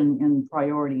transportation in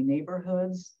priority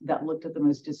neighborhoods that looked at the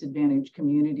most disadvantaged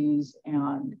communities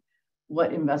and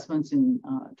what investments in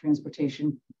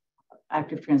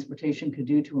active transportation could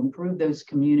do to improve those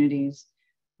communities.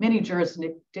 Many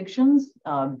jurisdictions,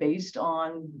 based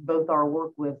on both our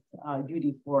work with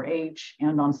UD4H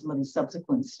and on some of these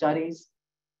subsequent studies,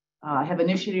 have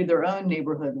initiated their own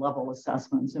neighborhood level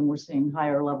assessments, and we're seeing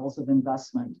higher levels of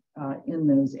investment in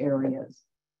those areas.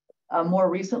 More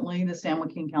recently, the San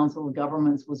Joaquin Council of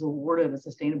Governments was awarded a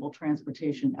Sustainable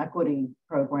Transportation Equity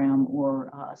Program,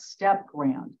 or STEP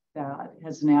grant, that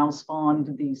has now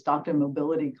spawned the Stockton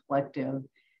Mobility Collective.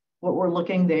 What we're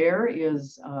looking there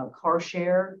is car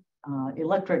share,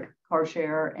 electric car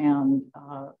share, and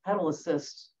pedal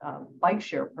assist bike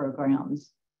share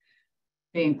programs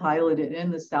being piloted in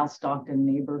the South Stockton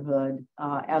neighborhood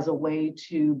as a way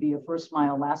to be a first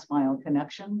mile, last mile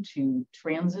connection to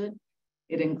transit.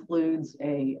 It includes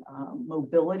a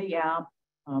mobility app,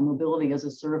 mobility as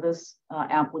a service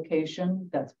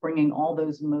application that's bringing all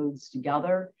those modes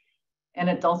together. And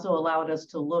it's also allowed us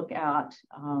to look at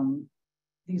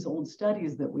these old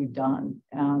studies that we've done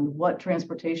and what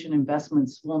transportation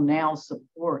investments will now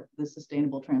support the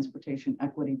Sustainable Transportation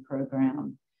Equity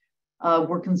Program.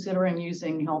 We're considering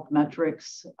using health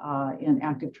metrics in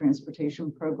active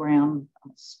transportation program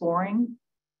scoring.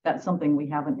 That's something we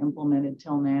haven't implemented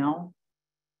till now.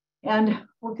 And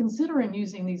we're considering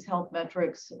using these health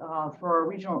metrics for our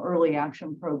regional early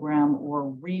action program,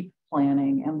 or REAP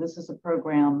planning. And this is a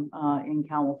program in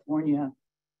California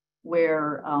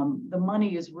where the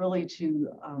money is really to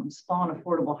spawn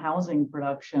affordable housing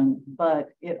production, but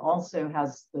it also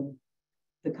has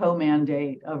the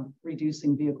co-mandate of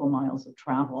reducing vehicle miles of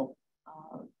travel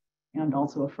and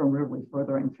also affirmatively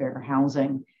furthering fair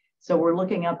housing. So we're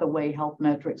looking at the way health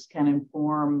metrics can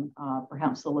inform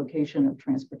perhaps the location of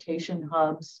transportation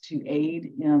hubs to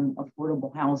aid in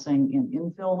affordable housing in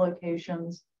infill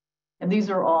locations. And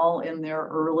these are all in their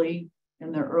early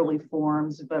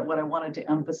forms. But what I wanted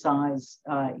to emphasize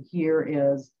here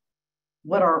is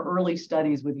what our early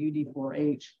studies with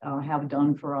UD4H have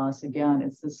done for us. Again,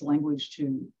 it's this language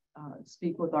to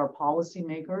speak with our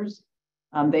policymakers.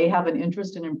 They have an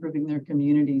interest in improving their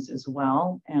communities as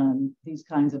well. And these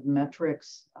kinds of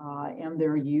metrics and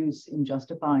their use in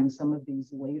justifying some of these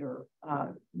later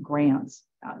grants.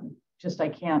 I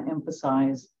can't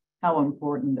emphasize how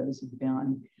important those have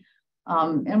been.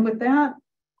 And with that,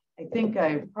 I think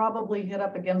I've probably hit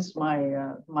up against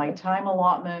my time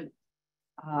allotment.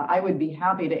 I would be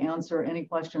happy to answer any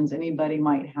questions anybody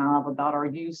might have about our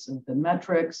use of the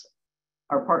metrics,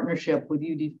 our partnership with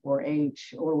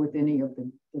UD4H, or with any of the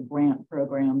grant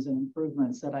programs and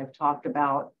improvements that I've talked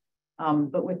about.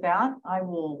 But with that, I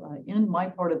will end my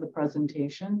part of the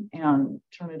presentation and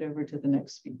turn it over to the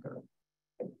next speaker.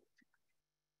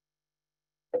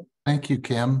 Thank you,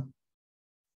 Kim.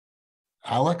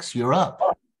 Alex, you're up.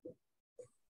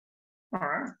 All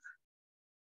right.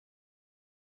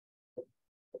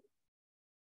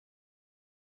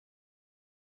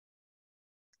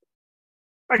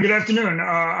 Hi, good afternoon.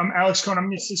 I'm Alex Cohn. I'm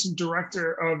the Assistant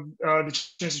Director of the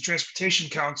Transit Transportation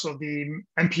Council, the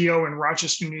MPO in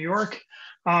Rochester, New York.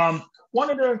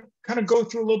 Wanted to kind of go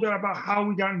through a little bit about how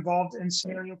we got involved in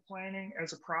scenario planning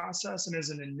as a process and as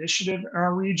an initiative in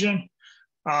our region.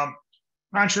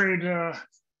 Contrary to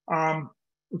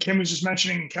what Kim was just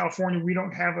mentioning, in California, we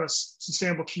don't have a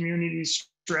sustainable community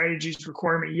strategies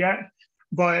requirement yet,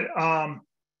 but I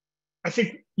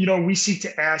think, we seek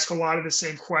to ask a lot of the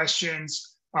same questions.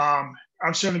 I've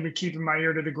certainly been keeping my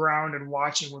ear to the ground and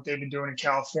watching what they've been doing in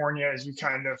California as we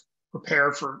kind of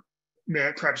prepare for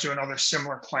perhaps doing other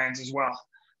similar plans as well.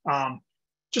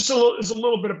 Just as a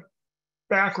little bit of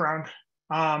background.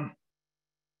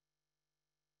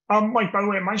 Mike, by the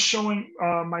way, am I showing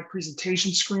my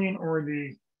presentation screen or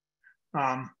the?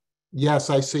 Yes,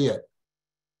 I see it.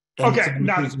 And okay,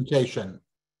 not presentation.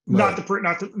 Not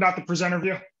the presenter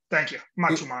view. Thank you.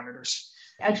 My two monitors.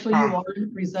 Actually, you are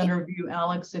in presenter view,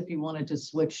 Alex, if you wanted to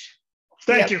switch.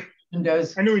 Thank you.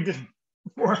 Windows. I knew we didn't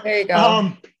before. There you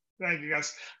go. Thank you,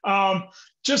 guys.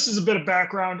 Just as a bit of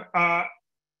background,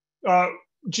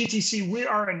 GTC, we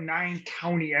are a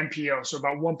 9-county MPO, so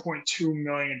about 1.2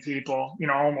 million people,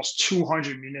 almost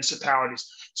 200 municipalities.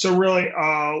 So really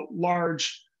a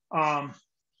large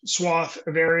swath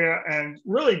of area, and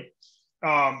really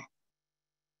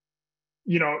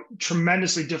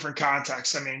tremendously different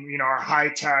contexts. I mean, our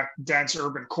high-tech, dense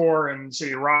urban core in the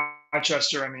city of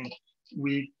Rochester, I mean,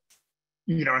 we,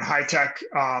 in high-tech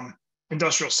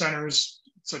industrial centers,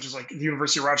 such as like the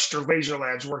University of Rochester Laser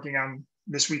Labs, working on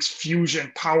this week's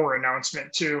fusion power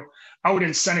announcement, to out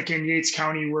in Seneca and Yates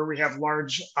County, where we have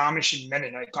large Amish and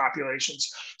Mennonite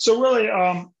populations. So really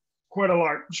quite a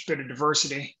large bit of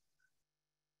diversity.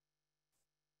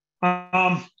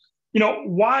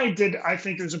 Why did I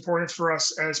think it was important for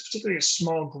us, as particularly a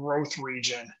small growth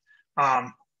region,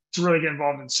 to really get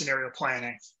involved in scenario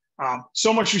planning?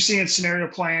 So much we see in scenario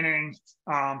planning,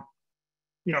 from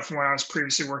when I was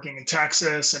previously working in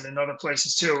Texas and in other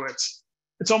places too,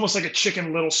 it's almost like a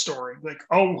Chicken Little story. Like,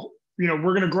 oh, we're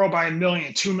going to grow by 1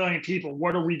 million, 2 million people.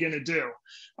 What are we going to do?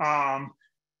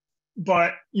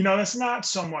 But, that's not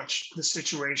so much the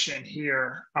situation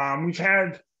here. We've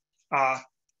had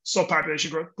slow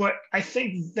population growth, but I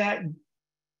think that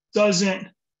doesn't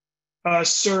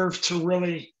serve to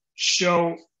really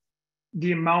show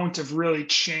the amount of really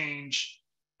change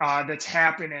that's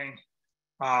happening,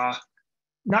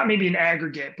 not maybe in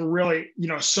aggregate, but really,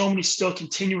 so many still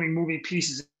continuing moving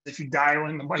pieces. If you dial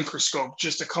in the microscope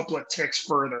just a couple of ticks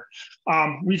further,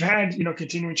 we've had,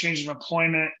 continuing changes in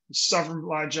employment, suffering a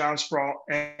lot of job sprawl,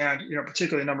 and,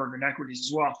 particularly a number of inequities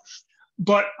as well.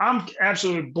 But I'm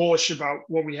absolutely bullish about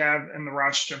what we have in the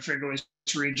Rochester and Finger Lakes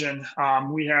region.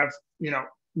 We have,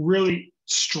 really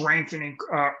strengthening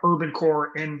urban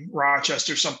core in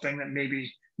Rochester, something that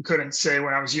maybe you couldn't say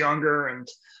when I was younger. And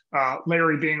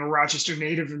Larry, being a Rochester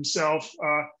native himself,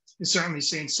 has certainly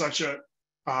seen such a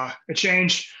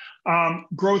change,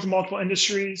 growth in multiple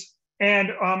industries. And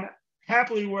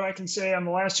happily, what I can say on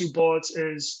the last two bullets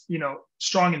is,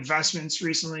 strong investments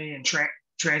recently in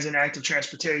transit and active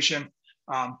transportation.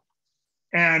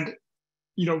 And,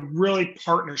 really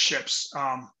partnerships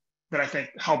that I think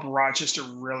help Rochester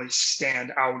really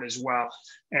stand out as well.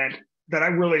 And that I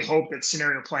really hope that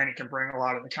scenario planning can bring a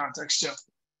lot of the context to.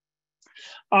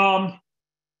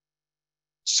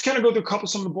 Just kind of go through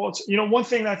some of the bullets. One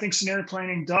thing that I think scenario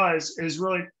planning does is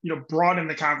really, broaden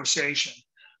the conversation.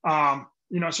 So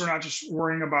we're not just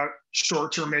worrying about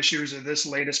short-term issues or this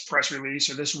latest press release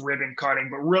or this ribbon cutting,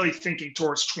 but really thinking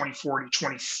towards 2040,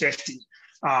 2050.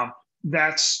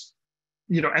 That's,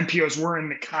 NPOs, we're in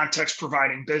the context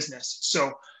providing business.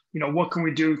 So, what can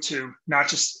we do to not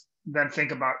just then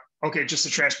think about, okay, just the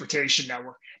transportation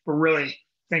network, but really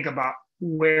think about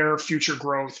where future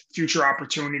growth, future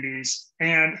opportunities,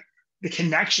 and the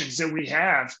connections that we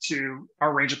have to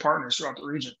our range of partners throughout the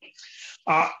region.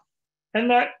 And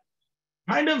that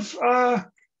kind of, as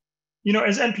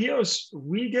NPOs,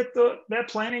 we get that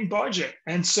planning budget.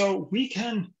 And so we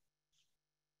can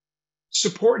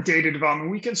support data development.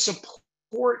 We can support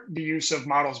the use of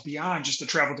models beyond just the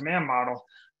travel demand model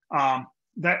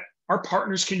that our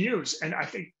partners can use. And I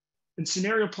think in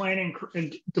scenario planning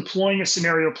and deploying a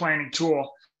scenario planning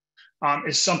tool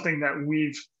is something that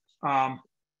we've,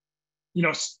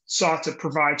 sought to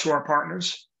provide to our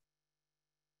partners.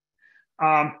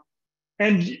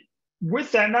 And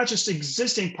with that, not just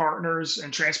existing partners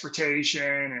in transportation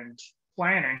and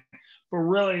planning, but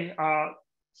really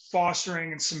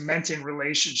fostering and cementing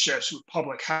relationships with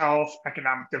public health,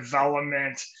 economic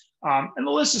development, and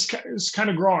the list is kind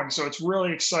of growing. So it's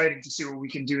really exciting to see what we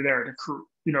can do there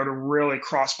to really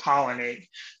cross-pollinate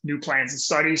new plans and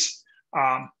studies,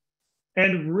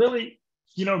 and really,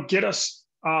 get us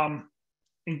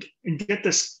and get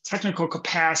this technical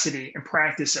capacity and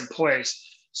practice in place,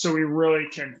 so we really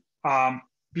can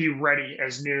be ready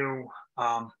as new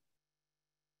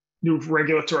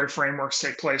regulatory frameworks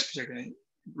take place, particularly in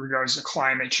regards to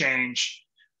climate change,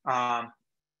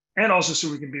 and also so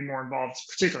we can be more involved,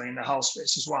 particularly in the health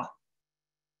space as well.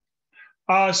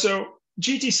 So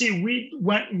GTC, we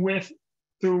went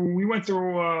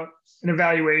through an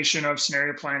evaluation of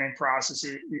scenario planning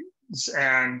processes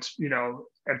and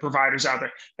and providers out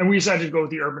there, and we decided to go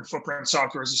with the Urban Footprint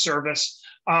Software as a Service.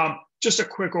 Just a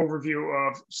quick overview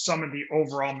of some of the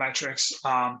overall metrics,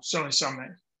 certainly some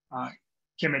that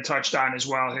Kim had touched on as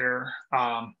well here.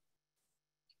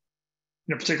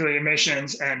 Particularly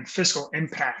emissions and fiscal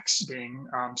impacts being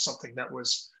something that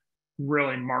was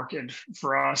really marked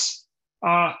for us.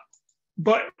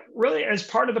 But really, as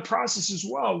part of the process as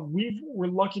well, we were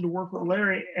lucky to work with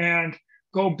Larry and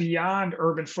go beyond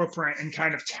urban footprint and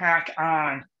kind of tack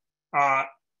on the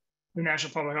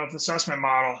National Public Health Assessment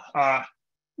Model.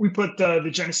 We put the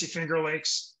Genesee Finger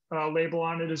Lakes label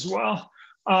on it as well.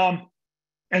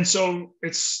 And so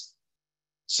it's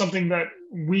something that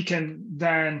we can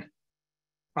then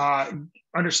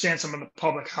understand some of the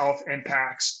public health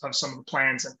impacts of some of the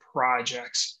plans and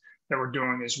projects that we're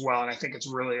doing as well. And I think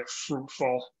it's really a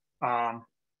fruitful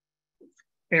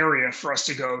area for us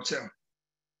to go to.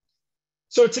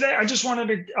 So today I just wanted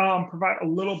to provide a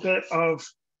little bit of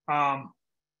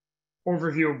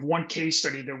overview of one case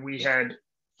study that we had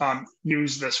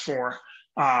used this for.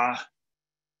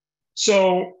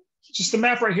 So just the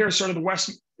map right here is sort of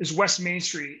West Main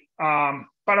Street, about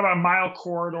a mile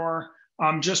corridor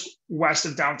just west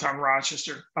of downtown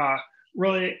Rochester.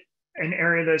 Really an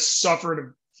area that's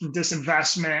suffered from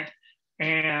disinvestment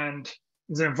and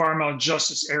is an environmental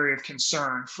justice area of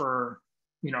concern for,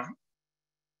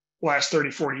 last 30,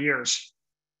 40 years.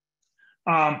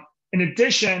 In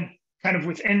addition, kind of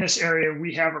within this area,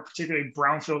 we have a particularly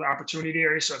brownfield opportunity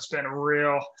area. So it's been a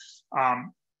real,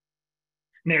 an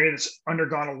area that's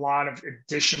undergone a lot of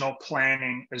additional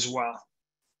planning as well.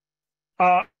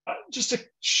 Just to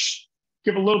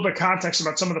give a little bit of context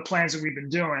about some of the plans that we've been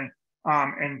doing,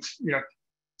 and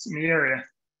it's in the area.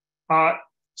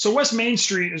 So West Main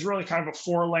Street is really kind of a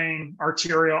 4-lane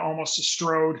arterial, almost a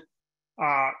Strode.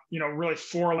 Really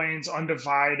 4 lanes,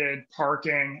 undivided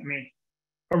parking. I mean,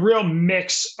 a real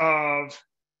mix of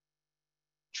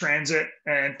transit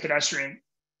and pedestrian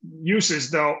uses,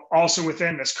 though also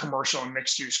within this commercial and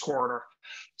mixed use corridor.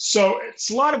 So it's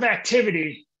a lot of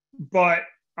activity, but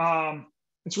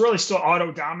it's really still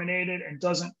auto dominated and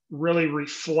doesn't really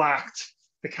reflect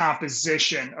the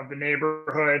composition of the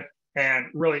neighborhood and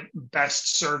really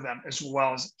best serve them as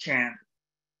well as it can.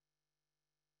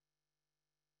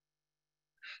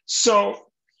 So,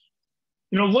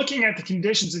 looking at the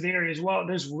conditions of the area as well,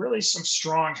 there's really some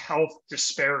strong health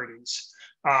disparities.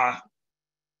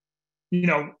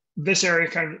 This area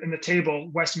kind of in the table,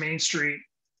 West Main Street,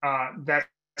 that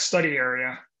study area,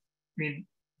 I mean,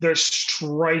 there's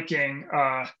striking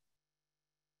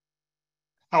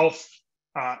health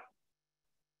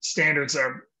standards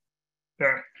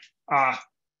there.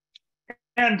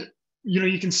 And,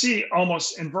 you can see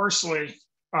almost inversely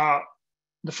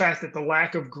the fact that the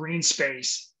lack of green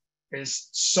space is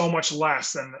so much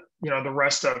less than the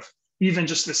rest of even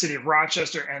just the city of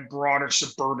Rochester and broader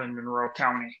suburban Monroe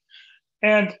County.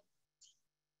 And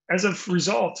as a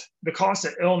result, the cost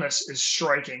of illness is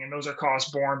striking, and those are costs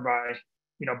borne by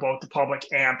both the public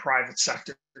and private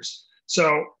sectors.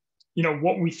 So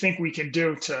what we think we can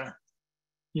do to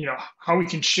how we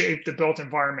can shape the built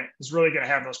environment is really going to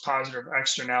have those positive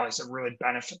externalities that really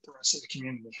benefit the rest of the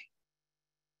community.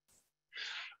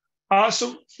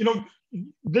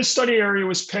 This study area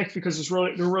was picked because there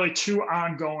were really 2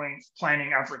 ongoing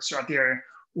planning efforts throughout the area.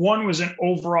 One was an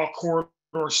overall corridor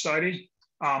study,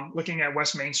 looking at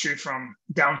West Main Street from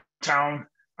downtown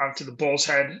out to the Bull's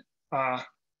Head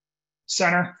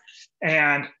Center.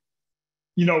 And,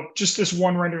 just this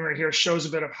one rendering right here shows a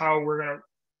bit of how we're going to,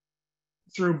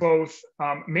 through both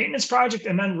maintenance project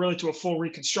and then really to a full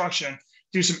reconstruction,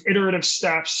 do some iterative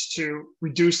steps to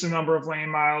reduce the number of lane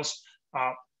miles,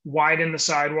 widen the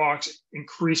sidewalks,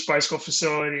 increase bicycle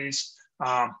facilities,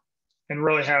 and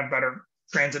really have better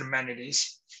transit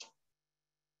amenities.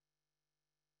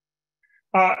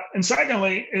 And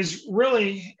secondly, is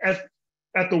really at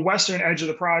the western edge of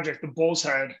the project, the Bull's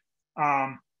Head,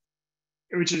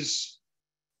 which is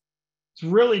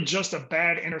really just a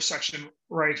bad intersection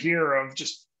right here of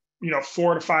just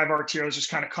 4 to 5 arterials just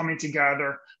kind of coming together,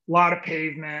 a lot of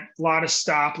pavement, a lot of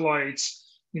stoplights,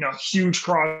 huge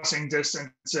crossing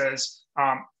distances,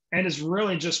 and has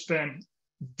really just been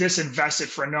disinvested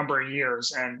for a number of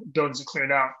years, and buildings are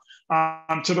cleared out.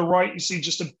 To the right, you see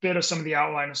just a bit of some of the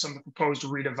outline of some of the proposed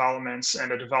redevelopments,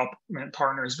 and a development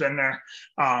partner has been there.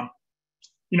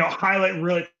 Highlight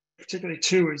really particularly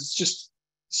too is just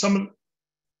some of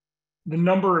the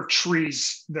number of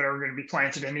trees that are going to be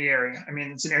planted in the area. I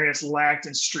mean, it's an area that's lacked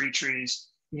in street trees,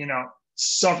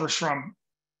 suffers from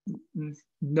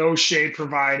no shade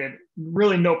provided,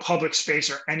 really no public space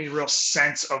or any real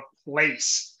sense of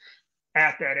place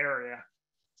at that area.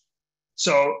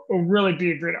 So it'll really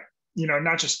be a great,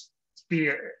 not just be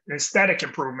an aesthetic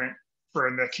improvement for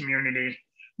the community,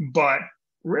 but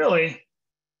really,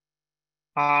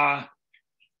 have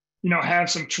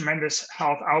some tremendous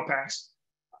health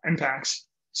impacts.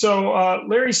 So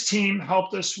Larry's team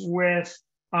helped us with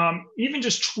even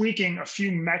just tweaking a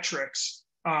few metrics,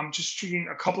 just tweaking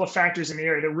a couple of factors in the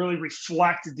area that really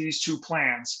reflect these 2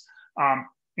 plans,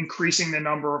 increasing the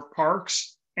number of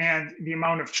parks and the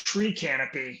amount of tree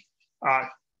canopy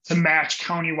to match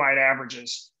countywide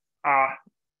averages.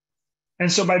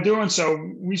 And so by doing so,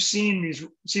 we've seen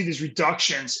these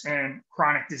reductions in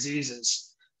chronic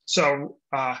diseases. So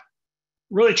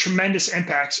really tremendous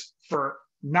impacts for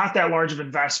not that large of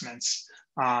investments.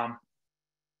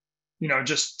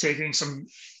 Just taking some,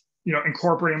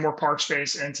 incorporating more park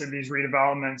space into these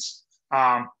redevelopments,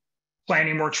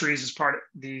 planting more trees as part of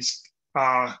these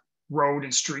road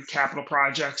and street capital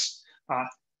projects.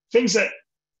 things that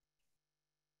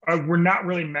we're not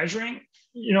really measuring,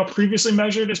 previously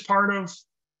measured as part of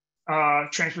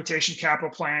transportation capital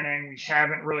planning. We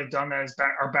haven't really done that as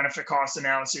our benefit cost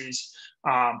analyses.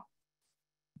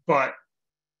 But,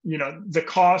 the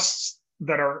costs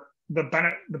that are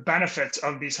the benefits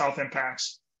of these health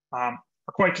impacts are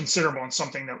quite considerable, and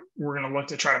something that we're going to look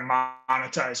to try to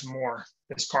monetize more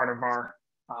as part of our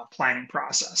planning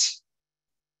process.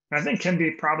 And I think can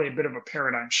be probably a bit of a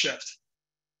paradigm shift.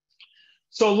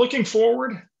 So looking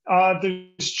forward,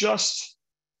 there's a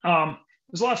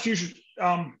lot of future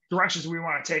directions we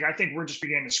want to take. I think we're just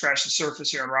beginning to scratch the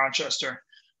surface here in Rochester.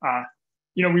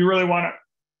 We really want to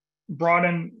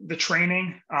broaden the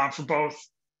training for both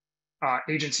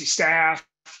agency staff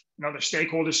and other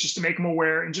stakeholders, just to make them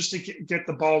aware and just to get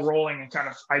the ball rolling and kind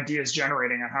of ideas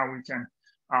generating on how we can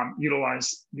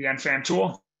utilize the NFAM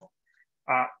tool.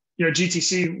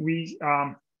 GTC, we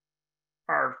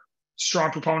are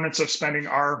strong proponents of spending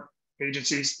our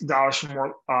agency's dollars for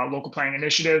more local planning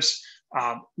initiatives,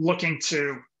 looking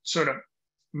to sort of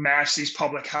match these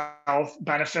public health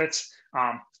benefits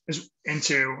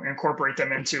incorporate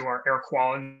them into our air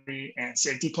quality and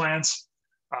safety plans,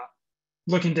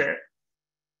 looking to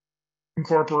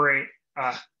incorporate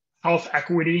health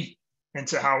equity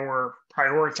into how we're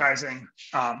prioritizing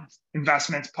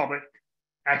investments,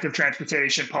 active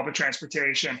transportation, public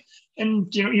transportation,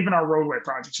 and even our roadway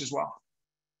projects as well.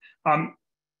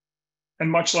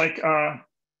 And much like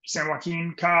San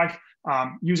Joaquin COG,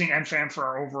 using NFAM for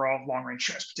our overall long-range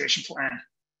transportation plan.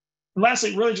 And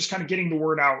lastly, really just kind of getting the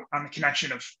word out on the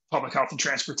connection of public health and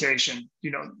transportation.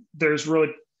 There's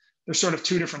sort of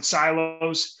two different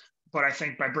silos, but I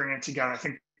think by bringing it together, I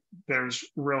think there's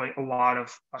really a lot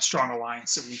of a strong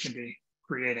alliance that we can be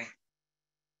creating.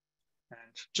 And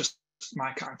just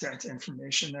my contact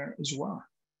information there as well.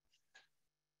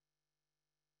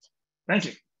 Thank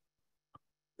you.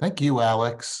 Thank you,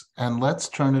 Alex. And let's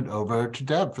turn it over to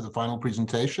Deb for the final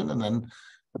presentation. And then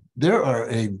there are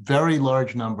a very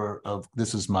large number of,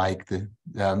 this is Mike,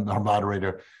 our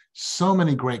moderator, so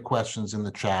many great questions in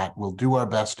the chat. We'll do our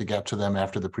best to get to them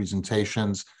after the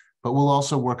presentations, but we'll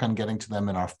also work on getting to them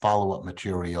in our follow-up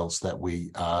materials that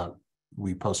we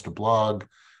post a blog,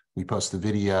 we post the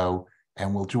video,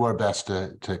 and we'll do our best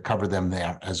to cover them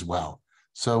there as well.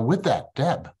 So with that,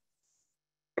 Deb.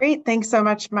 Great, thanks so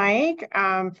much, Mike.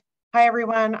 Hi,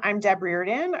 everyone. I'm Deb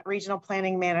Reardon, Regional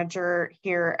Planning Manager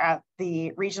here at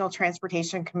the Regional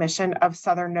Transportation Commission of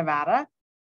Southern Nevada.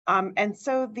 And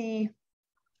so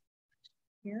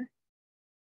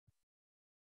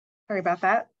sorry about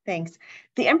that, thanks.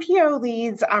 The MPO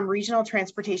leads regional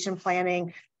transportation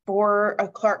planning for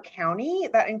Clark County.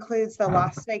 That includes the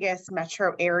Las Vegas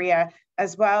metro area,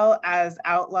 as well as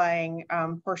outlying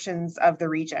portions of the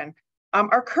region.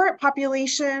 Our current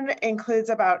population includes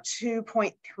about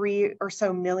 2.3 or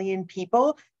so million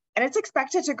people, and it's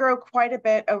expected to grow quite a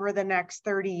bit over the next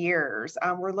 30 years.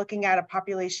 We're looking at a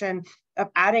population of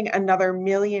adding another 1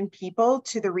 million people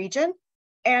to the region.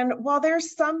 And while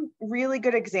there's some really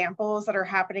good examples that are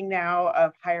happening now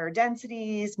of higher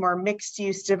densities, more mixed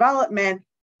use development,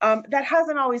 that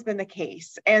hasn't always been the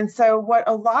case. And so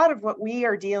a lot of what we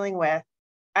are dealing with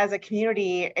as a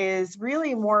community is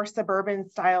really more suburban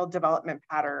style development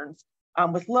patterns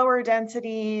with lower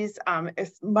densities,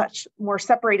 much more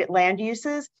separated land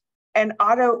uses, and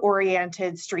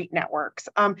auto-oriented street networks.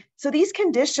 So these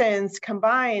conditions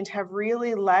combined have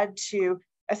really led to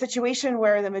a situation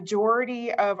where the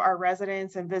majority of our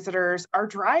residents and visitors are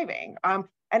driving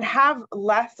and have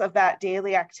less of that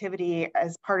daily activity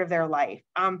as part of their life.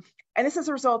 And this has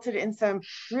resulted in some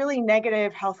really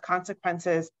negative health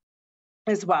consequences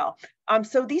as well.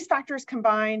 So these factors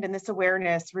combined and this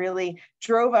awareness really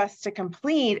drove us to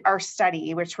complete our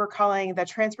study, which we're calling the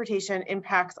Transportation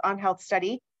Impacts on Health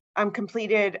Study,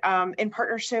 completed in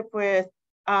partnership with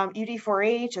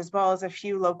UD4H, as well as a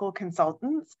few local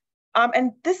consultants.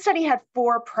 And this study had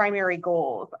 4 primary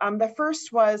goals. The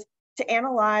first was to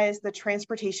analyze the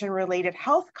transportation-related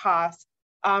health costs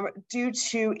due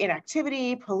to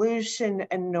inactivity, pollution,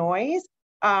 and noise,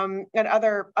 and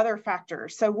other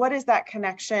factors. So what is that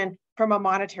connection from a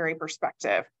monetary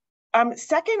perspective?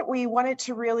 Second, we wanted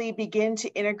to really begin to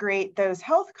integrate those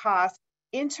health costs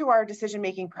into our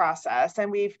decision-making process. And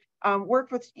we've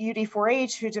worked with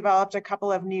UD4H, who developed a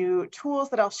couple of new tools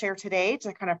that I'll share today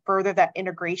to kind of further that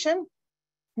integration.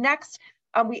 Next,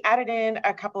 we added in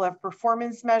a couple of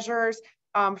performance measures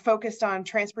focused on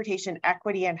transportation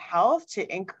equity and health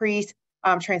to increase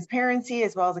transparency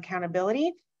as well as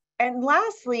accountability. And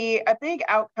lastly, a big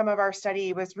outcome of our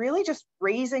study was really just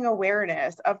raising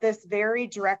awareness of this very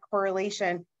direct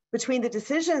correlation between the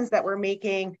decisions that we're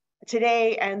making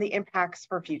today and the impacts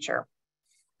for future.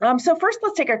 So first,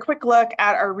 let's take a quick look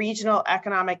at our regional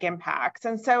economic impacts.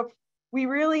 And so we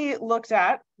really looked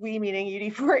at, we meaning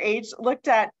UD4H, looked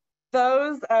at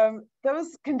those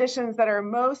conditions that are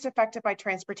most affected by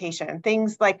transportation,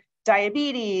 things like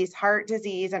diabetes, heart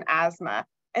disease, and asthma.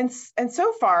 And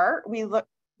so far,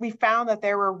 we found that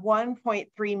there were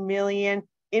 1.3 million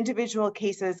individual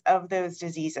cases of those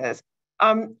diseases.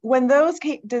 When those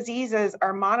diseases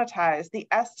are monetized, the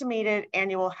estimated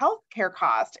annual healthcare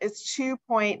cost is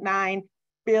 $2.9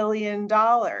 billion,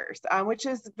 which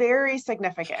is very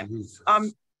significant.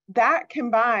 That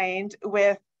combined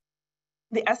with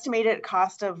the estimated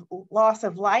cost of loss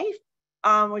of life,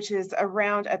 which is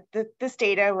around, this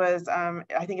data was,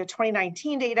 I think, of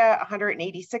 2019 data,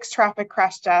 186 traffic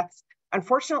crash deaths.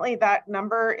 Unfortunately, that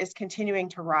number is continuing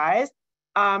to rise.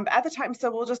 At the time, so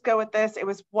we'll just go with this, it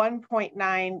was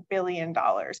 $1.9 billion.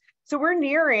 So we're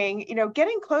nearing,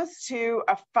 getting close to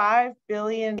a $5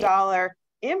 billion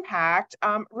impact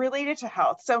related to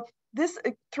health. So this,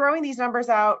 throwing these numbers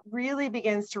out really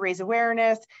begins to raise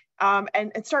awareness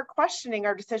and start questioning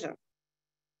our decisions.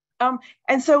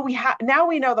 And so now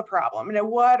we know the problem,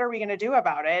 what are we going to do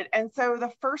about it? And so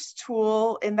the first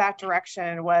tool in that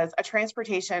direction was a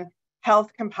transportation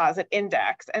health composite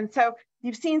index. And so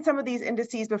you've seen some of these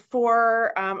indices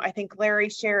before. I think Larry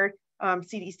shared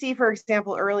CDC, for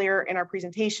example, earlier in our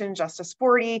presentation, Justice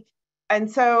 40. And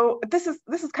so this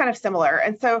is kind of similar.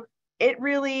 And so it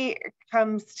really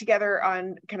comes together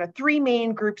on kind of three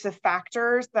main groups of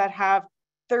factors that have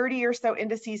 30 or so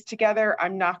indices together.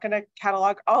 I'm not going to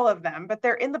catalog all of them, but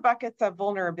they're in the buckets of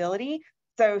vulnerability.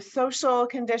 So social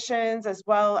conditions, as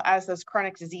well as those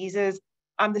chronic diseases.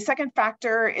 The second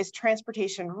factor is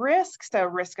transportation risk, so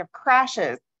risk of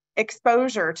crashes,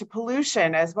 exposure to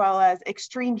pollution, as well as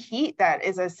extreme heat that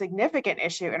is a significant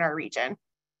issue in our region.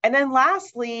 And then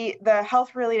lastly, the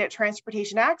health-related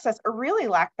transportation access or really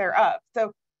lack thereof.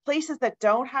 So places that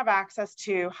don't have access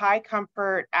to high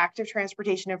comfort, active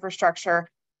transportation infrastructure,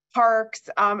 parks,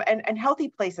 and healthy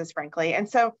places, frankly. And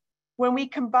so when we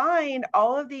combine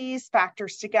all of these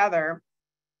factors together,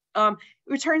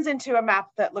 it turns into a map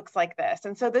that looks like this.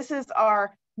 And so this is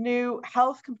our new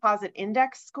health composite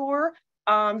index score.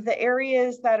 The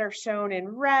areas that are shown in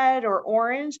red or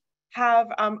orange have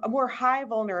a more high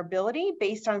vulnerability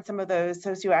based on some of those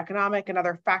socioeconomic and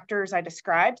other factors I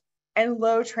described, and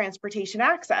low transportation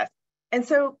access. And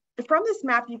so from this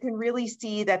map, you can really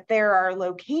see that there are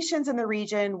locations in the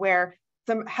region where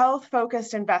some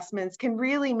health-focused investments can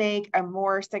really make a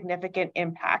more significant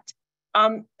impact.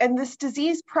 And this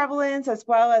disease prevalence as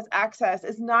well as access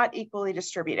is not equally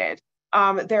distributed.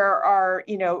 There are,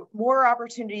 more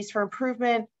opportunities for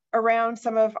improvement around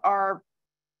some of our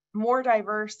more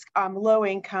diverse,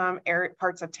 low-income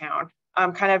parts of town,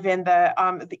 kind of in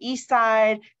the east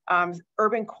side,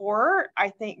 urban core. I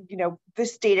think,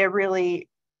 this data really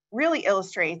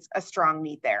illustrates a strong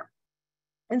need there.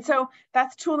 And so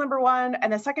that's tool number one.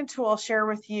 And the second tool I'll share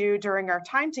with you during our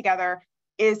time together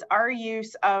is our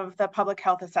use of the public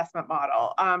health assessment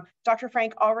model. Dr.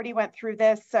 Frank already went through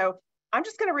this, so I'm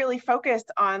just going to really focus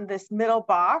on this middle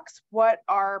box, what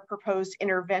our proposed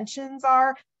interventions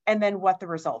are, and then what the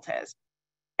result is.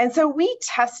 And so we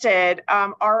tested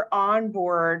our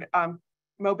onboard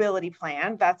mobility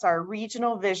plan. That's our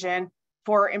regional vision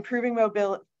for improving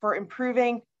mobility, for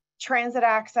improving transit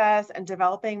access and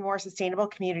developing more sustainable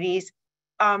communities.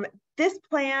 This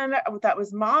plan that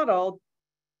was modeled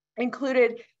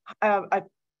included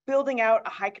building out a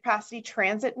high capacity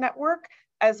transit network,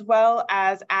 as well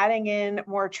as adding in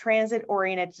more transit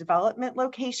oriented development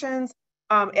locations.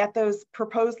 At those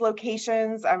proposed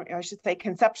locations, I should say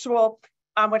conceptual,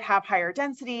 would have higher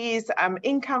densities,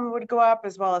 income would go up,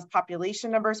 as well as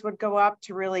population numbers would go up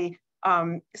to really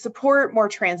support more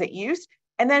transit use.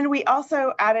 And then we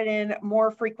also added in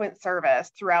more frequent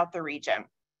service throughout the region.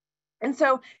 And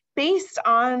so based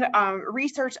on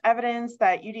research evidence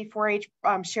that UD4H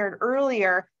shared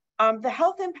earlier, the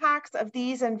health impacts of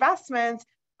these investments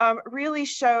really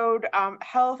showed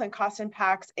health and cost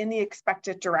impacts in the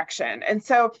expected direction. And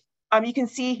so you can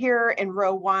see here in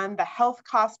row one, the health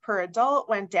cost per adult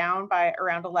went down by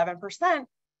around 11%,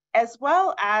 as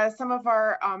well as some of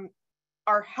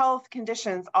our health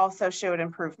conditions also showed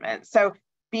improvement. So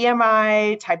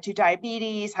BMI, type 2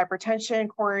 diabetes, hypertension,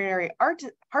 coronary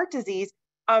heart disease,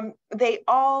 they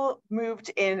all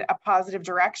moved in a positive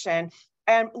direction,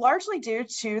 and largely due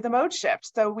to the mode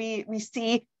shift. So we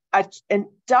see a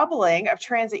doubling of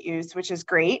transit use, which is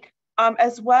great,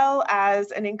 as well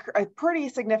as a pretty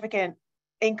significant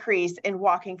increase in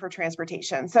walking for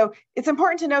transportation. So it's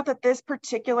important to note that this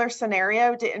particular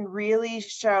scenario didn't really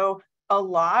show a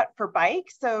lot for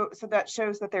bikes. So that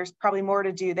shows that there's probably more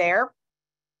to do there.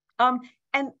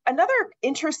 And another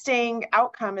interesting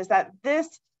outcome is that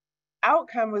this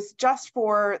outcome was just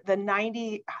for the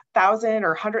 90,000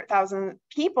 or 100,000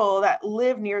 people that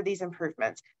live near these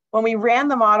improvements. When we ran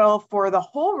the model for the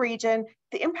whole region,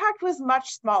 the impact was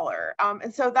much smaller.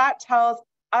 And so that tells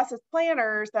us as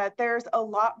planners that there's a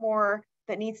lot more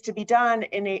that needs to be done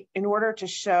in order to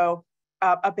show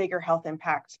a bigger health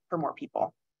impact for more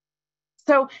people.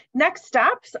 So next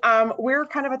steps, we're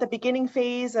kind of at the beginning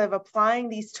phase of applying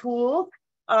these tools.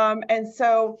 And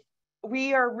so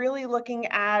we are really looking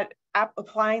at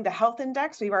applying the health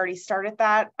index. We've already started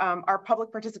that. Our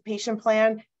public participation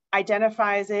plan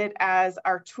identifies it as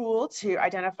our tool to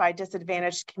identify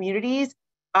disadvantaged communities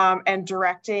and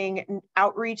directing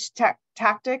outreach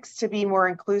tactics to be more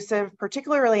inclusive,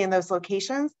 particularly in those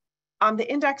locations. The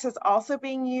index is also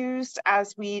being used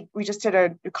as we just did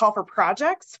a call for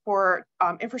projects for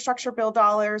infrastructure bill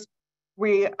dollars.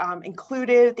 We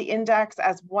included the index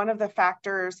as one of the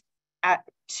factors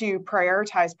to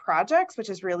prioritize projects, which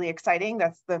is really exciting.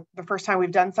 That's the first time we've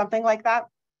done something like that.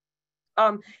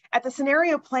 At the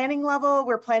scenario planning level,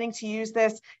 we're planning to use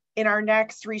this in our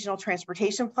next regional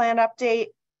transportation plan update.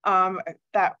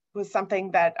 That was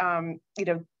something that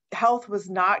health was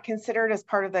not considered as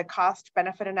part of the cost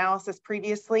benefit analysis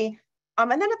previously. And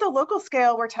then at the local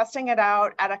scale, we're testing it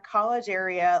out at a college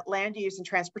area land use and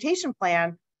transportation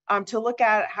plan to look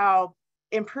at how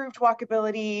improved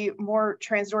walkability, more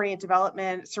transit-oriented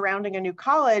development surrounding a new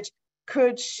college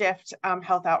could shift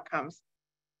health outcomes.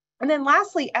 And then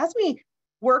lastly, as we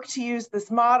work to use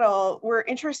this model, we're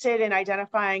interested in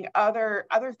identifying other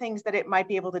things that it might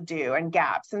be able to do and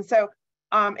gaps. And so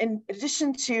in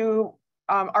addition to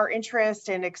our interest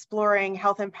in exploring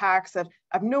health impacts of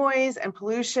noise and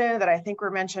pollution that I think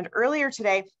were mentioned earlier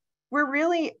today, we're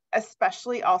really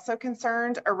especially also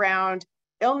concerned around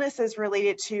illnesses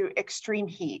related to extreme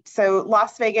heat. So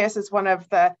Las Vegas is one of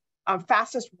the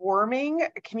fastest warming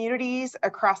communities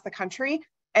across the country.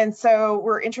 And so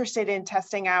we're interested in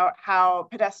testing out how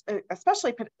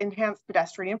especially enhanced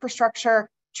pedestrian infrastructure,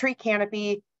 tree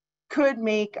canopy could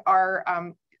make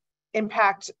our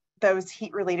impact those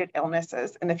heat-related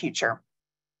illnesses in the future.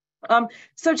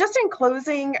 So just in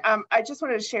closing, I just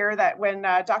wanted to share that when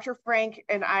Dr. Frank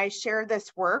and I shared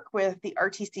this work with the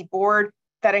RTC board,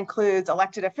 that includes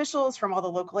elected officials from all the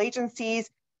local agencies,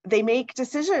 they make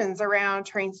decisions around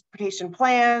transportation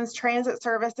plans, transit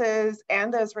services,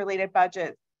 and those related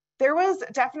budgets. There was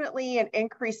definitely an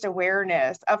increased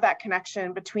awareness of that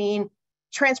connection between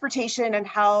transportation and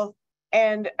health,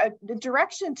 and the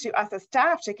direction to us as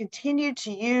staff to continue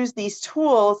to use these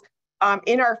tools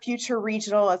in our future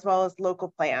regional as well as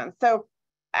local plans. So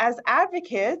as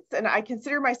advocates, and I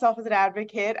consider myself as an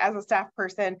advocate, as a staff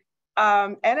person,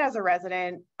 and as a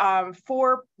resident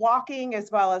for walking as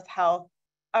well as health,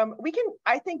 we can,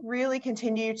 I think, really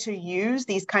continue to use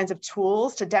these kinds of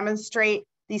tools to demonstrate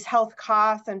these health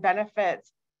costs and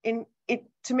benefits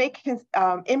to make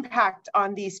impact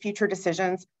on these future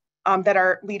decisions that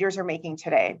our leaders are making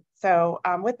today. So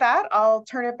with that, I'll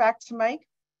turn it back to Mike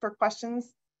for questions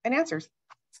and answers.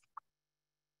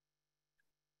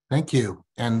 Thank you,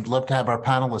 and love to have our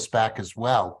panelists back as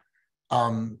well.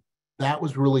 That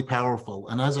was really powerful.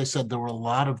 And as I said, there were a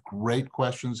lot of great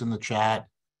questions in the chat.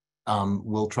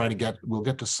 We'll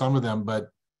get to some of them, but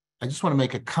I just want to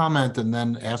make a comment and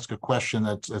then ask a question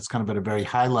that's kind of at a very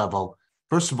high level.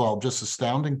 First of all, just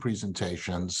astounding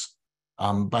presentations.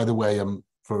 By the way,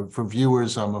 for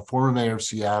viewers, I'm a former mayor of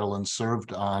Seattle and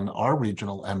served on our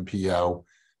regional MPO,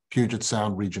 Puget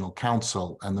Sound Regional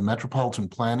Council, and the metropolitan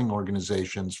planning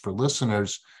organizations. For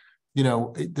listeners,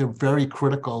 they're very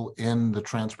critical in the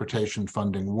transportation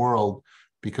funding world,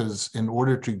 because in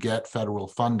order to get federal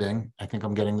funding, I think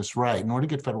I'm getting this right, in order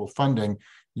to get federal funding,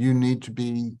 you need to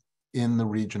be in the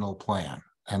regional plan.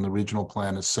 And the regional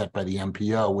plan is set by the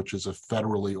MPO, which is a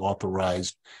federally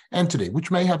authorized entity, which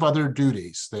may have other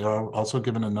duties. They are also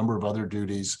given a number of other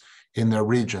duties in their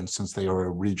region since they are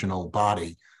a regional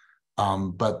body.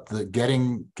 But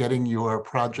getting your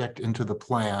project into the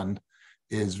plan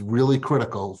is really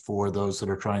critical for those that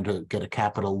are trying to get a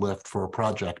capital lift for a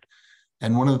project.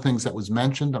 And one of the things that was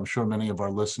mentioned, I'm sure many of our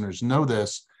listeners know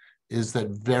this, is that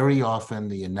very often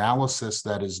the analysis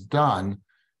that is done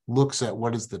looks at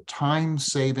what is the time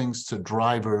savings to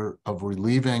driver of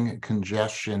relieving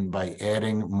congestion by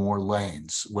adding more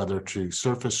lanes, whether to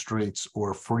surface streets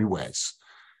or freeways.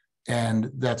 And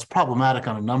that's problematic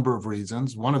on a number of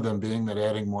reasons, one of them being that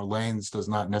adding more lanes does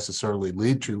not necessarily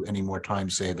lead to any more time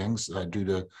savings due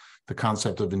to the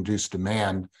concept of induced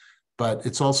demand, but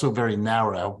it's also very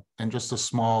narrow. And just a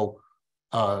small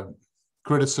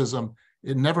criticism,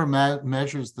 it never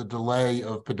measures the delay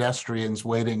of pedestrians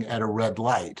waiting at a red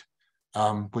light,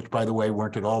 which, by the way,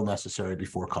 weren't at all necessary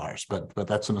before cars, but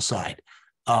that's an aside.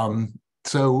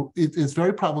 So it's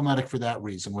very problematic for that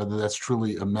reason, whether that's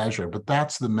truly a measure, but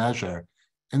that's the measure.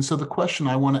 And so the question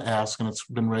I want to ask, and it's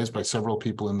been raised by several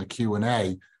people in the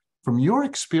Q&A, from your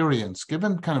experience,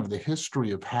 given kind of the history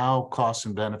of how costs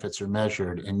and benefits are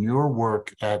measured and your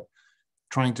work at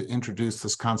trying to introduce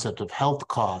this concept of health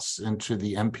costs into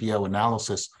the MPO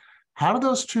analysis, how do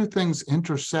those two things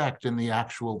intersect in the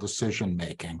actual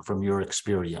decision-making from your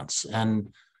experience?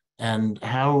 And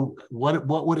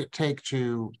what would it take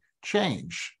to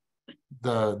change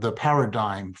the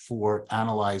paradigm for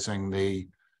analyzing the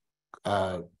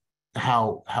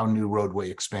how new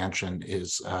roadway expansion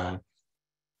is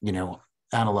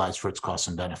analyzed for its costs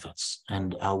and benefits?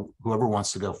 And whoever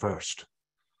wants to go first.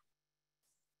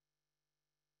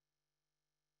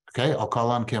 Okay, I'll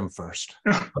call on Kim first.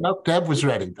 No, Deb was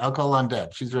ready. I'll call on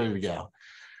Deb. She's ready to go.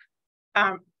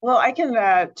 Well, I can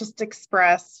just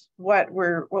express what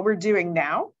we're doing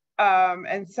now.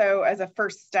 And so as a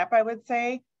first step, I would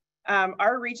say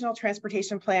our regional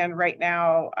transportation plan right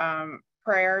now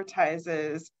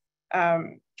prioritizes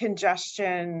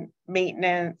congestion,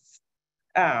 maintenance,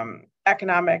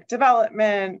 economic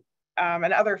development,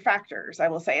 and other factors, I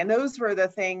will say. And those were the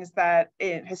things that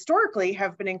historically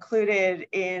have been included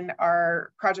in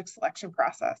our project selection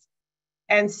process.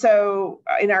 And so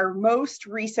in our most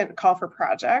recent call for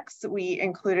projects, we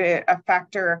included a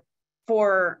factor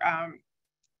for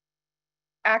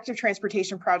active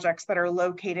transportation projects that are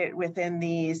located within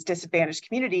these disadvantaged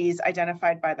communities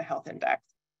identified by the health index.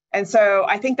 And so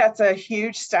I think that's a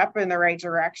huge step in the right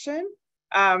direction.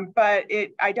 But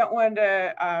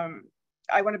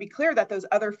I want to be clear that those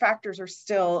other factors are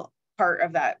still part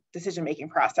of that decision-making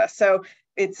process. So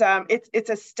it's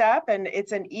a step, and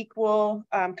it's an equal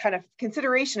kind of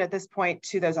consideration at this point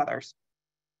to those others.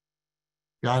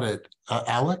 Got it.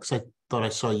 Alex, I thought I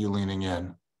saw you leaning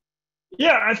in.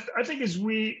 Yeah, I think as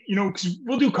we, because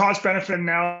we'll do cost benefit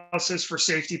analysis for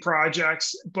safety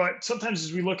projects, but sometimes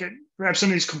as we look at perhaps some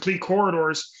of these complete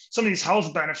corridors, some of these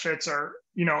health benefits are,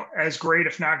 as great,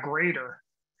 if not greater,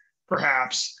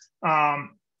 perhaps.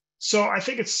 So I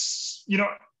think it's,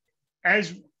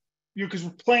 because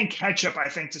we're playing catch up, I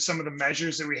think, to some of the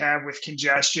measures that we have with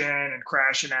congestion and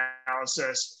crash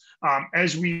analysis.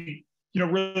 As we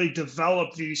really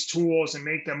develop these tools and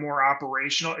make them more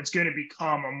operational, it's going to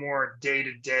become a more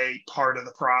day-to-day part of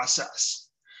the process.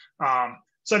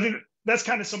 So I think that's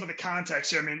kind of some of the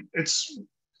context here. I mean, it's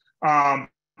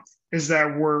is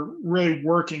that we're really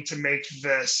working to make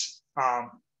this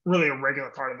really a regular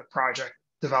part of the project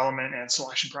development and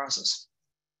selection process.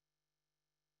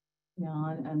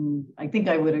 Yeah, and I think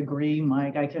I would agree,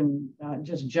 Mike. I can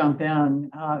just jump in.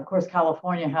 Of course,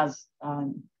 California has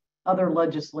other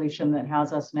legislation that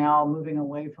has us now moving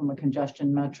away from a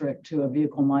congestion metric to a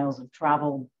vehicle miles of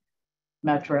travel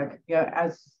metric.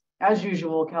 Yeah, as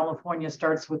usual, California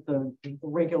starts with the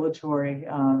regulatory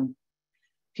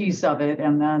piece of it,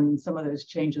 and then some of those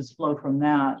changes flow from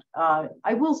that.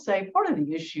 I will say part of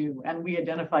the issue, and we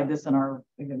identified this in our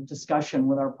discussion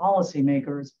with our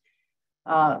policymakers,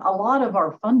 a lot of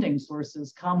our funding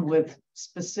sources come with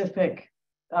specific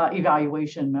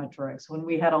evaluation metrics. When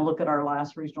we had a look at our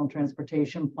last regional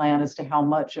transportation plan as to how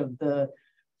much of the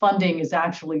funding is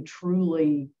actually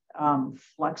truly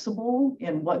flexible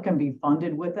in what can be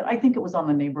funded with it, I think it was on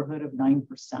the neighborhood of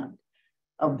 9%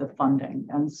 of the funding.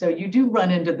 And so you do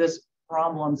run into this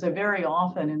problem. So very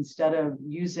often, instead of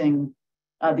using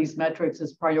these metrics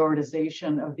as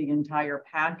prioritization of the entire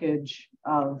package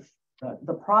of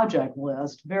the project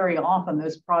list, very often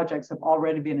those projects have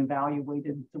already been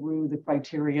evaluated through the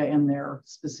criteria in their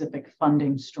specific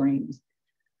funding streams.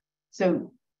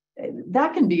 So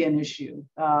that can be an issue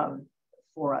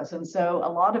for us. And so a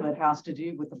lot of it has to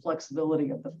do with the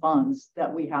flexibility of the funds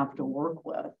that we have to work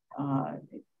with.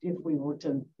 If we were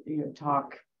to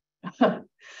talk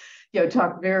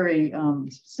very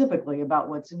specifically about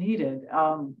what's needed.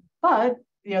 But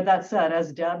that said,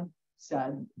 as Deb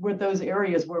said, with those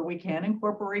areas where we can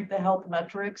incorporate the health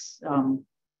metrics,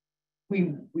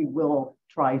 we will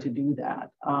try to do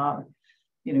that.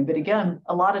 But again,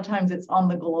 a lot of times it's on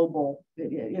the global,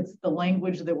 it's the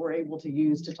language that we're able to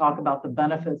use to talk about the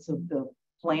benefits of the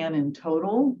plan in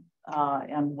total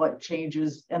and what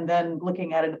changes, and then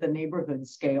looking at it at the neighborhood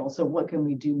scale. So what can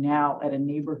we do now at a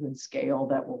neighborhood scale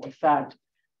that will affect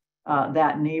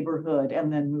that neighborhood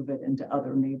and then move it into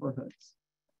other neighborhoods?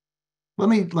 Let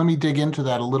me dig into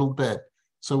that a little bit.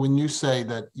 So when you say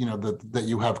that that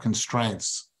you have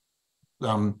constraints,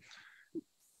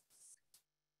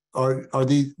 are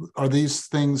these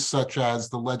things such as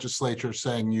the legislature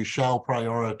saying you shall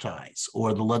prioritize,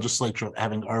 or the legislature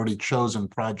having already chosen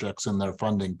projects in their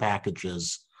funding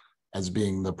packages as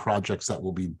being the projects that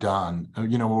will be done,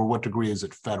 or what degree is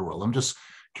it federal? I'm just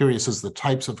curious as the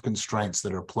types of constraints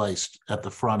that are placed at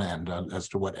the front end as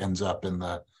to what ends up in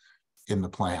the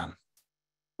plan.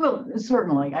 Well,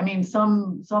 certainly. I mean,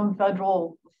 some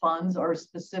federal funds are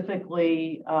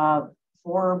specifically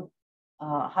for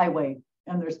highway,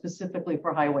 and they're specifically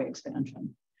for highway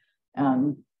expansion.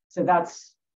 And so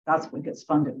that's what gets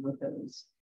funded with those.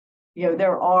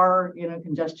 There are,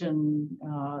 congestion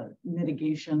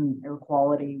mitigation, air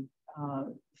quality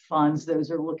funds.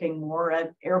 Those are looking more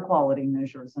at air quality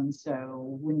measures. And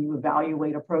so when you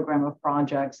evaluate a program of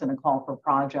projects and a call for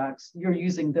projects, you're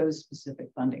using those specific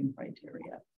funding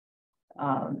criteria.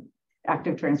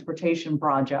 Active transportation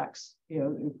projects,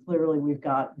 clearly we've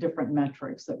got different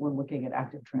metrics that we're looking at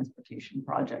active transportation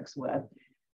projects with.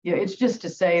 It's just to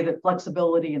say that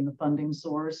flexibility in the funding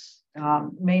source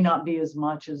may not be as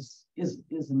much as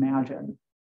is imagined.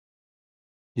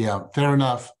 Yeah, fair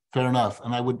enough. And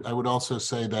I would also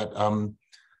say that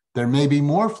there may be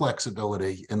more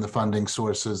flexibility in the funding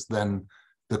sources than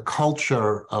the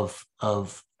culture of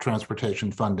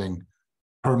transportation funding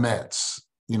permits.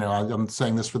 I'm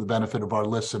saying this for the benefit of our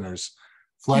listeners.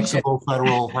 Flexible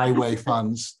federal highway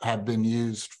funds have been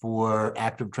used for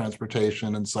active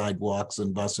transportation and sidewalks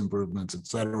and bus improvements, et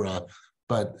cetera.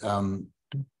 But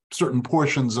certain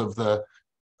portions of the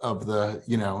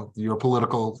your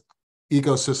political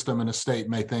ecosystem in a state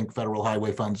may think federal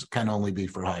highway funds can only be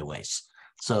for highways.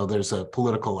 So there's a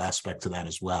political aspect to that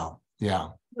as well. Yeah.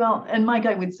 Well, and Mike,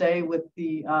 I would say with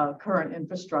the current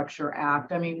Infrastructure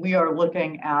Act, I mean, we are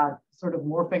looking at sort of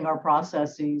morphing our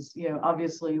processes.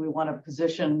 Obviously we want to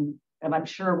position, and I'm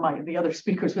sure the other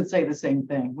speakers would say the same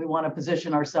thing. We want to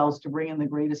position ourselves to bring in the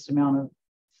greatest amount of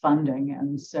funding.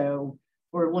 And so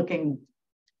we're looking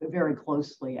very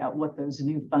closely at what those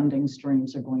new funding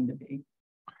streams are going to be.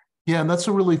 Yeah, and that's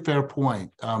a really fair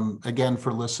point. Again,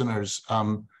 for listeners,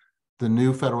 the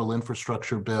new federal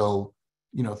infrastructure bill,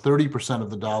 30% of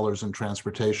the dollars in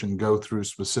transportation go through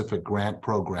specific grant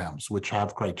programs, which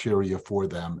have criteria for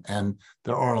them. And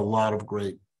there are a lot of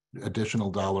great additional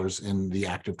dollars in the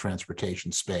active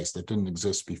transportation space that didn't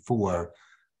exist before.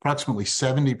 Approximately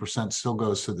 70% still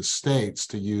goes to the states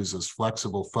to use as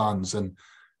flexible funds. And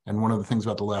one of the things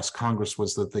about the last Congress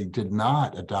was that they did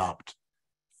not adopt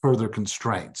further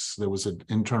constraints. There was an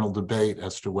internal debate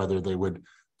as to whether they would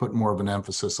put more of an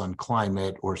emphasis on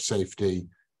climate or safety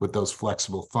with those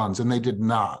flexible funds, and they did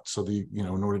not. So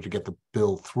in order to get the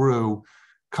bill through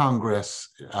Congress,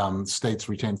 states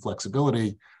retain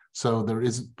flexibility. So there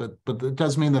is, but it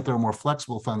does mean that there are more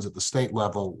flexible funds at the state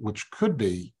level, which could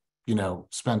be,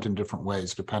 spent in different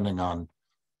ways depending on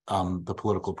the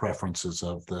political preferences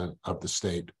of the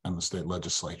state and the state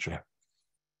legislature.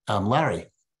 Larry.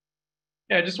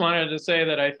 Yeah, I just wanted to say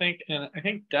that I think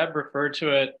Deb referred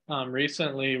to it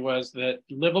recently, was that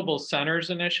Livable Centers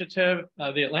Initiative.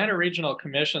 The Atlanta Regional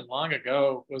Commission long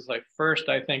ago was first,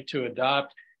 I think, to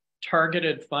adopt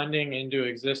targeted funding into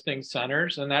existing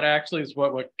centers. And that actually is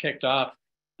what kicked off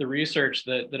the research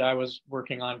that I was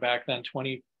working on back then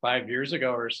 25 years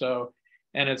ago or so.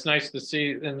 And it's nice to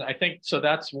see. And I think, so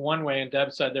that's one way. And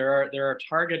Deb said there are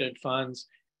targeted funds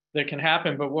that can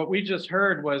happen. But what we just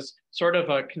heard was sort of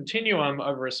a continuum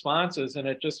of responses. And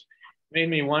it just made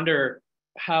me wonder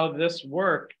how this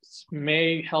work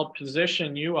may help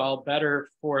position you all better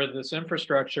for this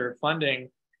infrastructure funding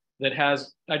that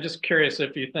has, I'm just curious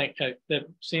if you think that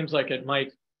seems like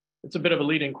it's a bit of a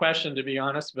leading question, to be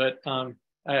honest, but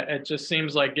it just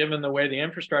seems like given the way the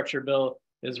infrastructure bill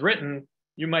is written,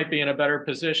 you might be in a better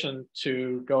position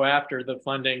to go after the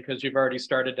funding because you've already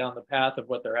started down the path of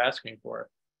what they're asking for.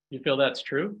 You feel that's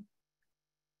true?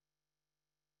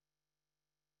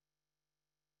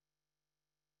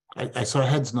 I saw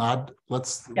heads nod.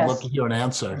 Let's love to hear an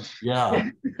answer. Yeah.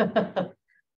 I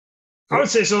would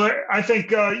say so. I think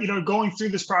going through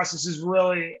this process has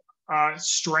really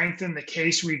strengthened the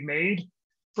case we've made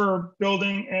for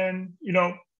building and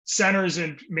centers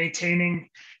and maintaining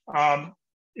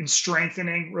and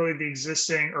strengthening really the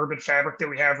existing urban fabric that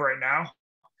we have right now.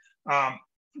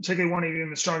 Particularly one of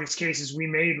the strongest cases we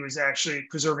made was actually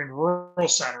preserving rural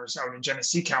centers out in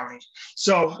Genesee County.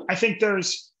 So I think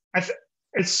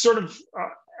it's sort of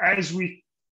as we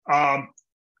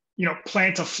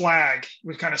plant a flag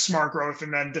with kind of smart growth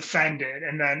and then defend it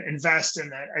and then invest in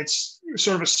it. It's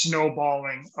sort of a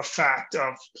snowballing effect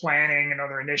of planning and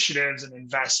other initiatives and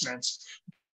investments,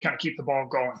 kind of keep the ball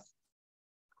going.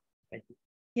 Thank you.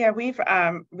 Yeah, we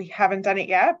haven't done it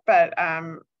yet, but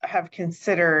have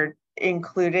considered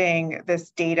including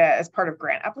this data as part of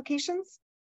grant applications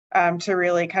to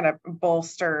really kind of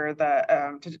bolster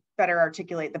to better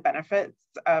articulate the benefits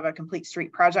of a complete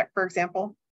street project, for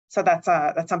example. So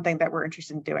that's something that we're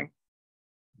interested in doing.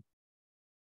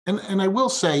 And I will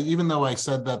say, even though I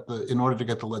said that in order to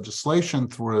get the legislation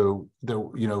through, the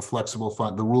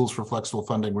rules for flexible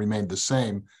funding remained the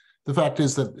same. The fact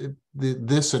is that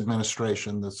this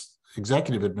administration, this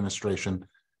executive administration,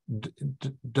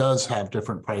 does have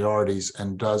different priorities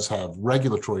and does have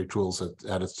regulatory tools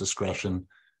at its discretion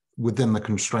within the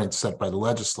constraints set by the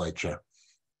legislature.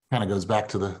 Kind of goes back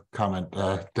to the comment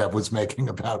Deb was making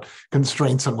about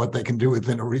constraints on what they can do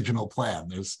within a regional plan.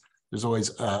 There's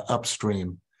always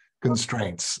upstream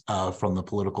constraints from the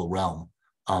political realm,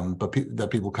 but that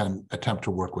people can attempt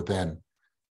to work within.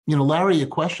 You know, Larry, a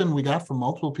question we got from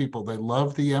multiple people. They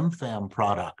love the MFAM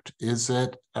product. Is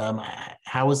it,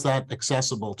 how is that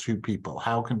accessible to people?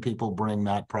 How can people bring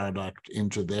that product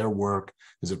into their work?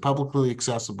 Is it publicly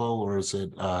accessible, or is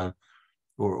it,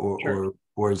 Sure.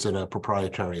 or is it a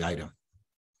proprietary item?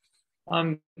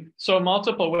 So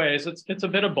multiple ways. It's a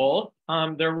bit of both.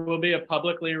 There will be a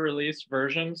publicly released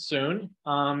version soon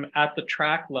at the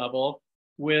track level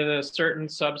with a certain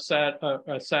subset,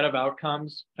 a set of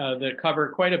outcomes that cover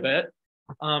quite a bit.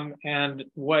 And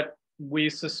what we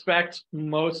suspect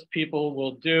most people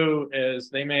will do is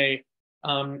they may,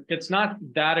 it's not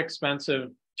that expensive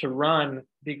to run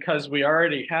because we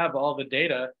already have all the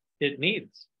data it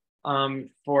needs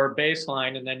for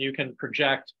baseline, and then you can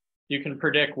predict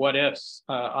what ifs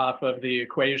off of the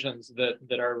equations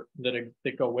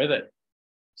that go with it.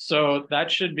 So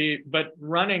that should be, but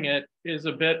running it is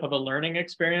a bit of a learning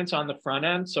experience on the front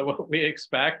end. So what we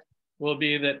expect will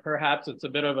be that perhaps it's a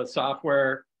bit of a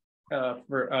software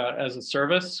as a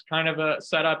service kind of a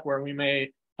setup where we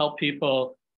may help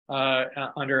people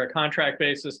under a contract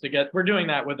basis we're doing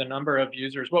that with a number of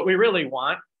users. What we really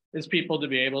want is people to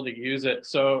be able to use it.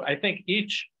 So I think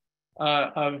each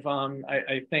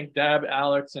I think Deb,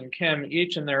 Alex, and Kim,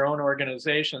 each in their own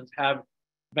organizations have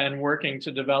been working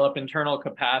to develop internal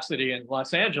capacity in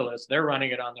Los Angeles. They're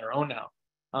running it on their own now,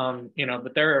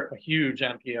 but they're a huge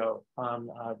MPO.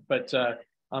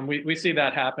 We see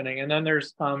that happening. And then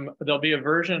there'll be a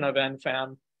version of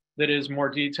NFAM that is more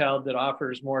detailed, that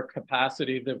offers more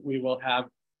capacity that we will have,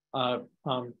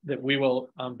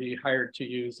 be hired to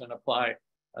use and apply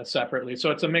separately.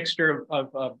 So it's a mixture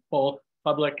of both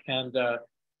public and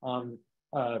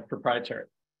proprietary.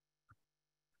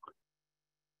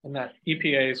 And that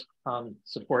EPA is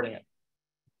supporting it.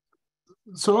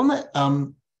 So on that,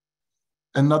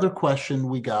 another question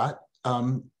we got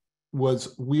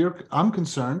was, I'm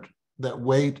concerned that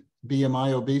weight,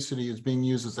 BMI, obesity is being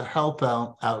used as a health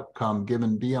outcome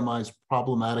given BMI's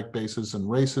problematic basis in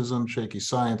racism, shaky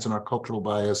science, and our cultural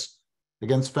bias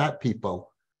against fat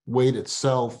people. Weight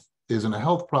itself isn't a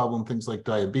health problem. Things like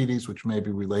diabetes, which may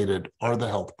be related, are the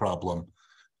health problem.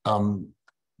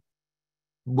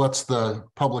 What's the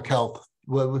public health?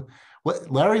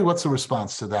 Larry, what's the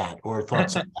response to that, or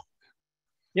thoughts on that?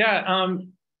 Yeah,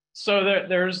 so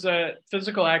there's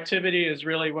physical activity is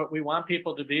really what we want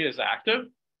people to be, is active.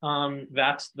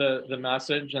 That's the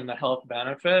message and the health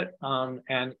benefit,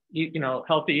 and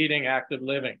healthy eating, active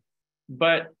living.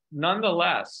 But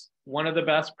nonetheless, one of the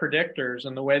best predictors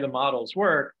and the way the models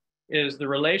work is the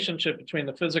relationship between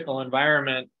the physical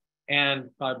environment and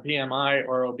BMI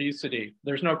or obesity.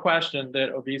 There's no question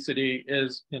that obesity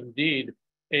is indeed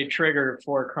a trigger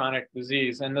for chronic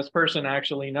disease. And this person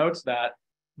actually notes that.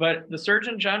 But the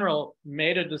Surgeon General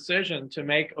made a decision to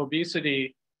make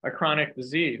obesity a chronic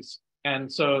disease. And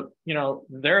so,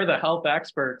 they're the health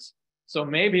experts. So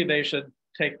maybe they should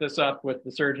take this up with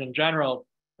the Surgeon General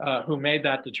who made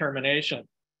that determination.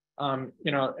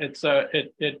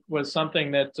 It was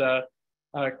something that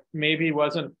maybe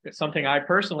wasn't something I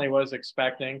personally was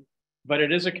expecting, but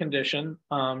it is a condition.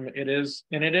 It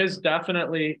is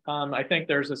definitely, I think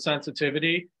there's a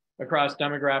sensitivity across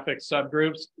demographic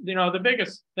subgroups. The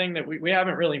biggest thing that we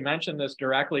haven't really mentioned this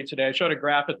directly today, I showed a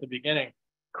graph at the beginning.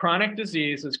 Chronic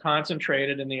disease is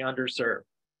concentrated in the underserved,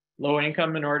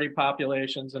 low-income minority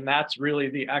populations, and that's really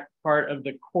the part of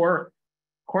the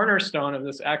cornerstone of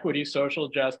this equity social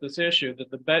justice issue,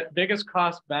 that the biggest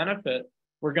cost benefit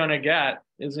we're going to get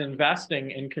is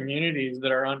investing in communities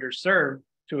that are underserved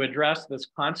to address this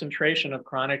concentration of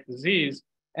chronic disease.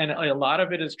 And a lot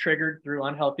of it is triggered through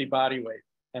unhealthy body weight.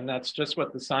 And that's just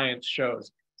what the science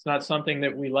shows. It's not something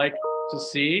that we like to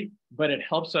see, but it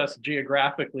helps us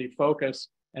geographically focus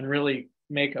and really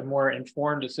make a more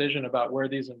informed decision about where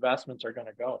these investments are going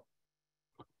to go.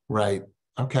 Right.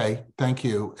 Okay, thank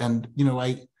you. And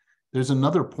there's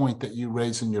another point that you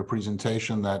raised in your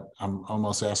presentation that I'm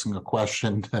almost asking a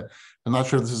question. I'm not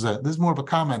sure this is more of a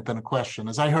comment than a question,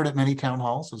 as I heard at many town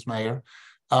halls as mayor,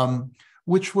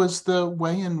 which was the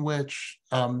way in which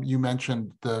you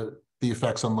mentioned the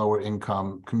effects on lower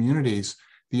income communities.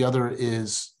 The other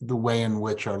is the way in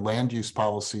which our land use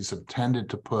policies have tended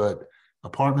to put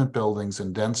apartment buildings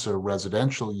and denser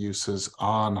residential uses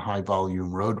on high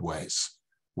volume roadways,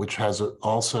 which has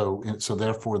also, so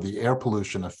therefore the air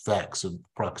pollution effects of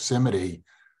proximity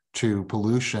to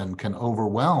pollution can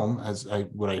overwhelm,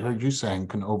 what I heard you saying,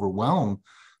 can overwhelm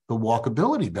the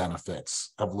walkability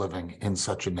benefits of living in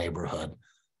such a neighborhood.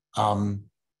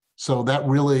 So that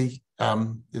really,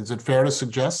 is it fair to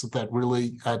suggest that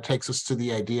really takes us to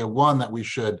the idea, one, that we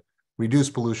should reduce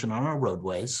pollution on our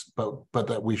roadways, but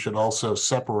that we should also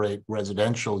separate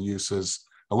residential uses,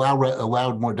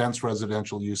 allow more dense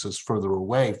residential uses further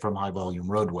away from high volume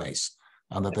roadways,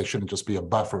 and that they shouldn't just be a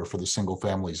buffer for the single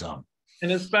family zone.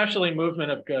 And especially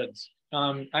movement of goods.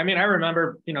 I mean, I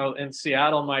remember, in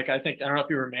Seattle, Mike, I don't know if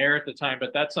you were mayor at the time,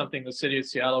 but that's something the city of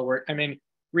Seattle worked. I mean,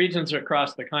 regions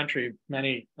across the country,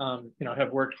 many,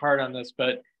 have worked hard on this,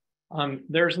 but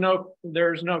there's no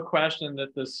question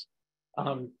that this,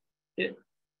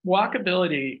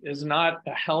 walkability is not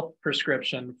a health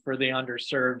prescription for the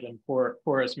underserved and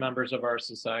poorest members of our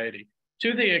society,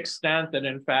 to the extent that,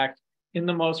 in fact, in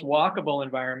the most walkable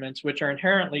environments, which are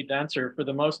inherently denser for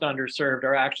the most underserved,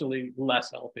 are actually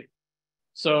less healthy.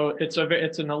 So it's an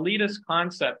elitist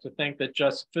concept to think that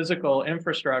just physical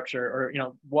infrastructure or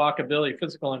walkability,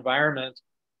 physical environment,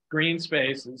 green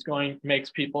space makes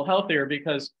people healthier,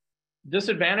 because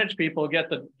disadvantaged people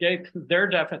get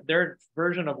their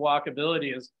version of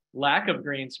walkability is lack of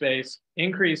green space,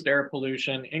 increased air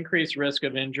pollution, increased risk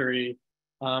of injury,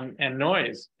 and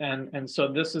noise. And so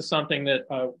this is something that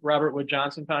Robert Wood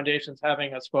Johnson Foundation is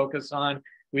having us focus on.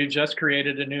 We've just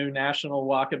created a new national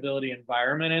walkability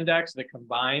environment index that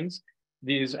combines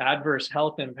these adverse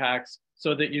health impacts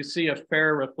so that you see a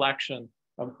fair reflection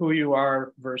of who you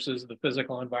are versus the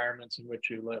physical environments in which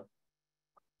you live.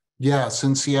 Yes,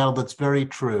 in Seattle, that's very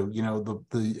true.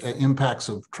 The impacts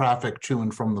of traffic to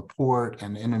and from the port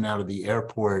and in and out of the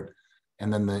airport,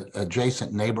 and then the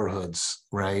adjacent neighborhoods,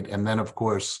 right? And then, of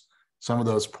course, some of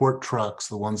those port trucks,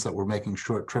 the ones that were making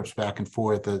short trips back and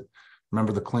forth,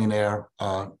 remember the Clean Air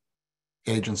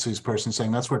Agency's person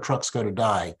saying that's where trucks go to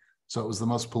die. So it was the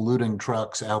most polluting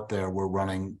trucks out there were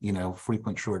running,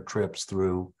 frequent short trips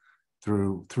through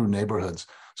neighborhoods.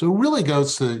 So it really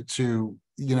goes to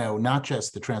not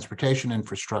just the transportation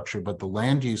infrastructure, but the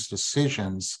land use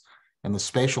decisions and the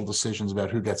spatial decisions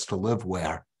about who gets to live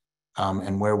where,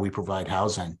 and where we provide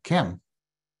housing. Kim.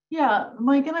 Yeah,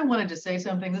 Mike, and I wanted to say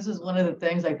something. This is one of the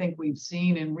things I think we've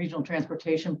seen in regional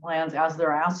transportation plans as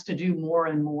they're asked to do more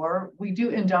and more. We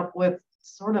do end up with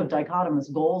sort of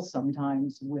dichotomous goals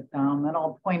sometimes with them. And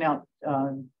I'll point out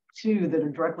two that are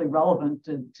directly relevant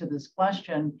to this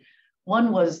question.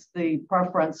 One was the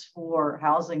preference for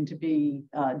housing to be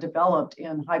developed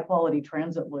in high quality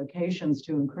transit locations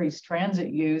to increase transit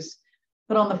use.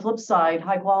 But on the flip side,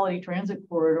 high quality transit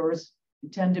corridors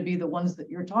tend to be the ones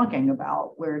that you're talking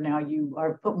about, where now you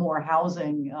are put more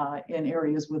housing in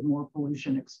areas with more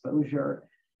pollution exposure.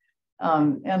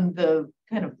 And the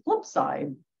kind of flip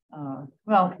side,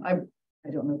 well, I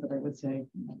don't know that I would say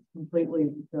completely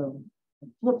the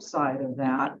flip side of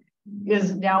that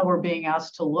is now we're being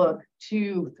asked to look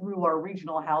through our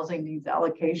regional housing needs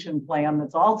allocation plan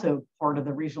that's also part of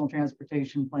the regional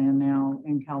transportation plan now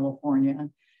in California,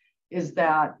 is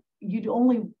that you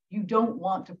don't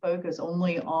want to focus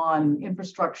only on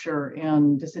infrastructure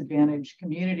in disadvantaged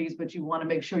communities, but you want to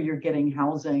make sure you're getting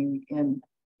housing in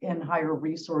higher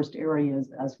resourced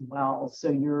areas as well. So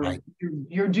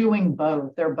you're doing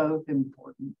both. They're both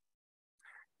important.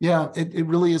 Yeah, it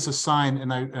really is a sign,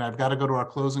 and I've got to go to our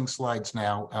closing slides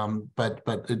now, but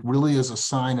it really is a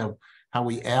sign of how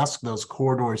we ask those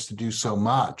corridors to do so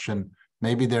much. And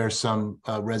maybe there are some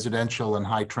residential and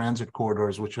high transit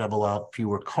corridors which have a lot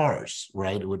fewer cars,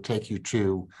 right? It would take you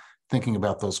to thinking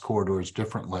about those corridors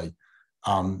differently.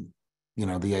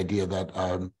 The idea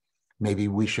that maybe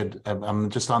we should, I'm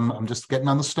just getting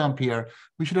on the stump here,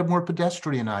 we should have more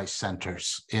pedestrianized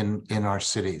centers in our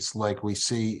cities like we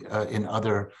see in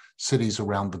other cities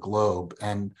around the globe.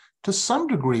 And to some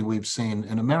degree, we've seen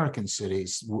in American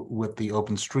cities with the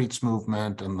open streets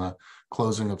movement and the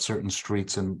closing of certain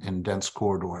streets in dense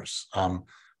corridors.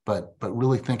 But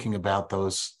really thinking about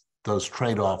those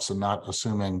trade-offs and not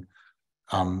assuming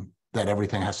that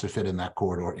everything has to fit in that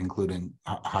corridor, including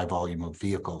high volume of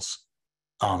vehicles.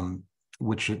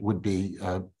 which would be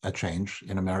a change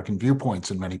in American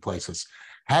viewpoints in many places.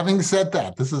 Having said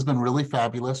that, this has been really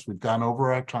fabulous. We've gone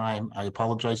over our time. I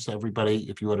apologize to everybody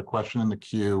if you had a question in the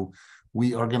queue.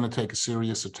 We are going to take a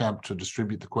serious attempt to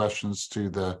distribute the questions to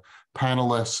the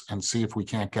panelists and see if we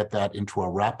can't get that into a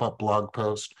wrap-up blog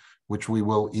post, which we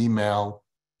will email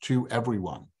to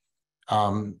everyone.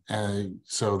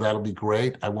 So that'll be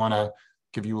great. I want to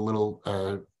give you a little,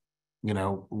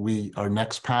 our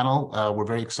next panel, we're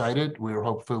very excited. We're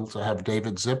hopeful to have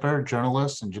David Zipper,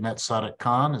 journalist, and Jeanette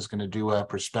Sadik-Khan is going to do a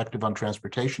perspective on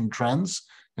transportation trends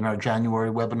in our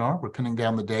January webinar. We're pinning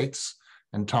down the dates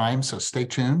and time, so stay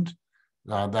tuned.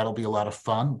 That'll be a lot of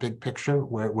fun. Big picture,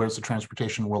 where's the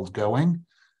transportation world going?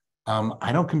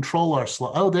 I don't control our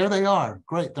slide. Oh, there they are.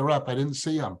 Great, they're up. I didn't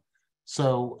see them.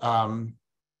 So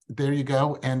there you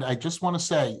go. And I just want to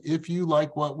say, if you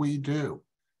like what we do,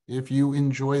 if you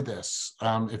enjoy this,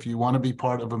 if you want to be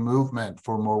part of a movement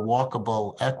for more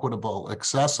walkable, equitable,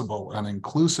 accessible, and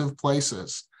inclusive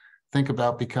places, think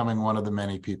about becoming one of the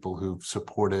many people who've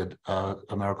supported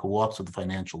America Walks with a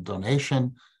financial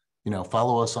donation.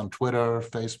 Follow us on Twitter,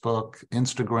 Facebook,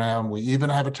 Instagram. We even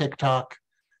have a TikTok,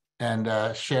 and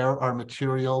share our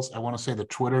materials. I want to say the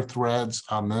Twitter threads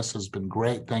on this has been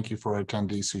great. Thank you for our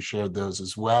attendees who shared those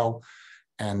as well.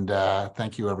 And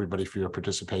thank you, everybody, for your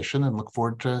participation, and look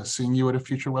forward to seeing you at a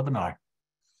future webinar.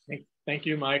 Thank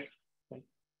you, Mike.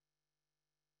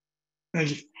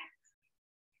 Thank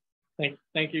you.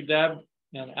 Thank you, Deb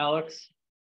and Alex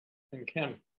and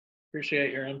Kim.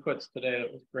 Appreciate your inputs today.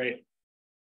 It was great.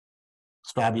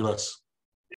 It's fabulous.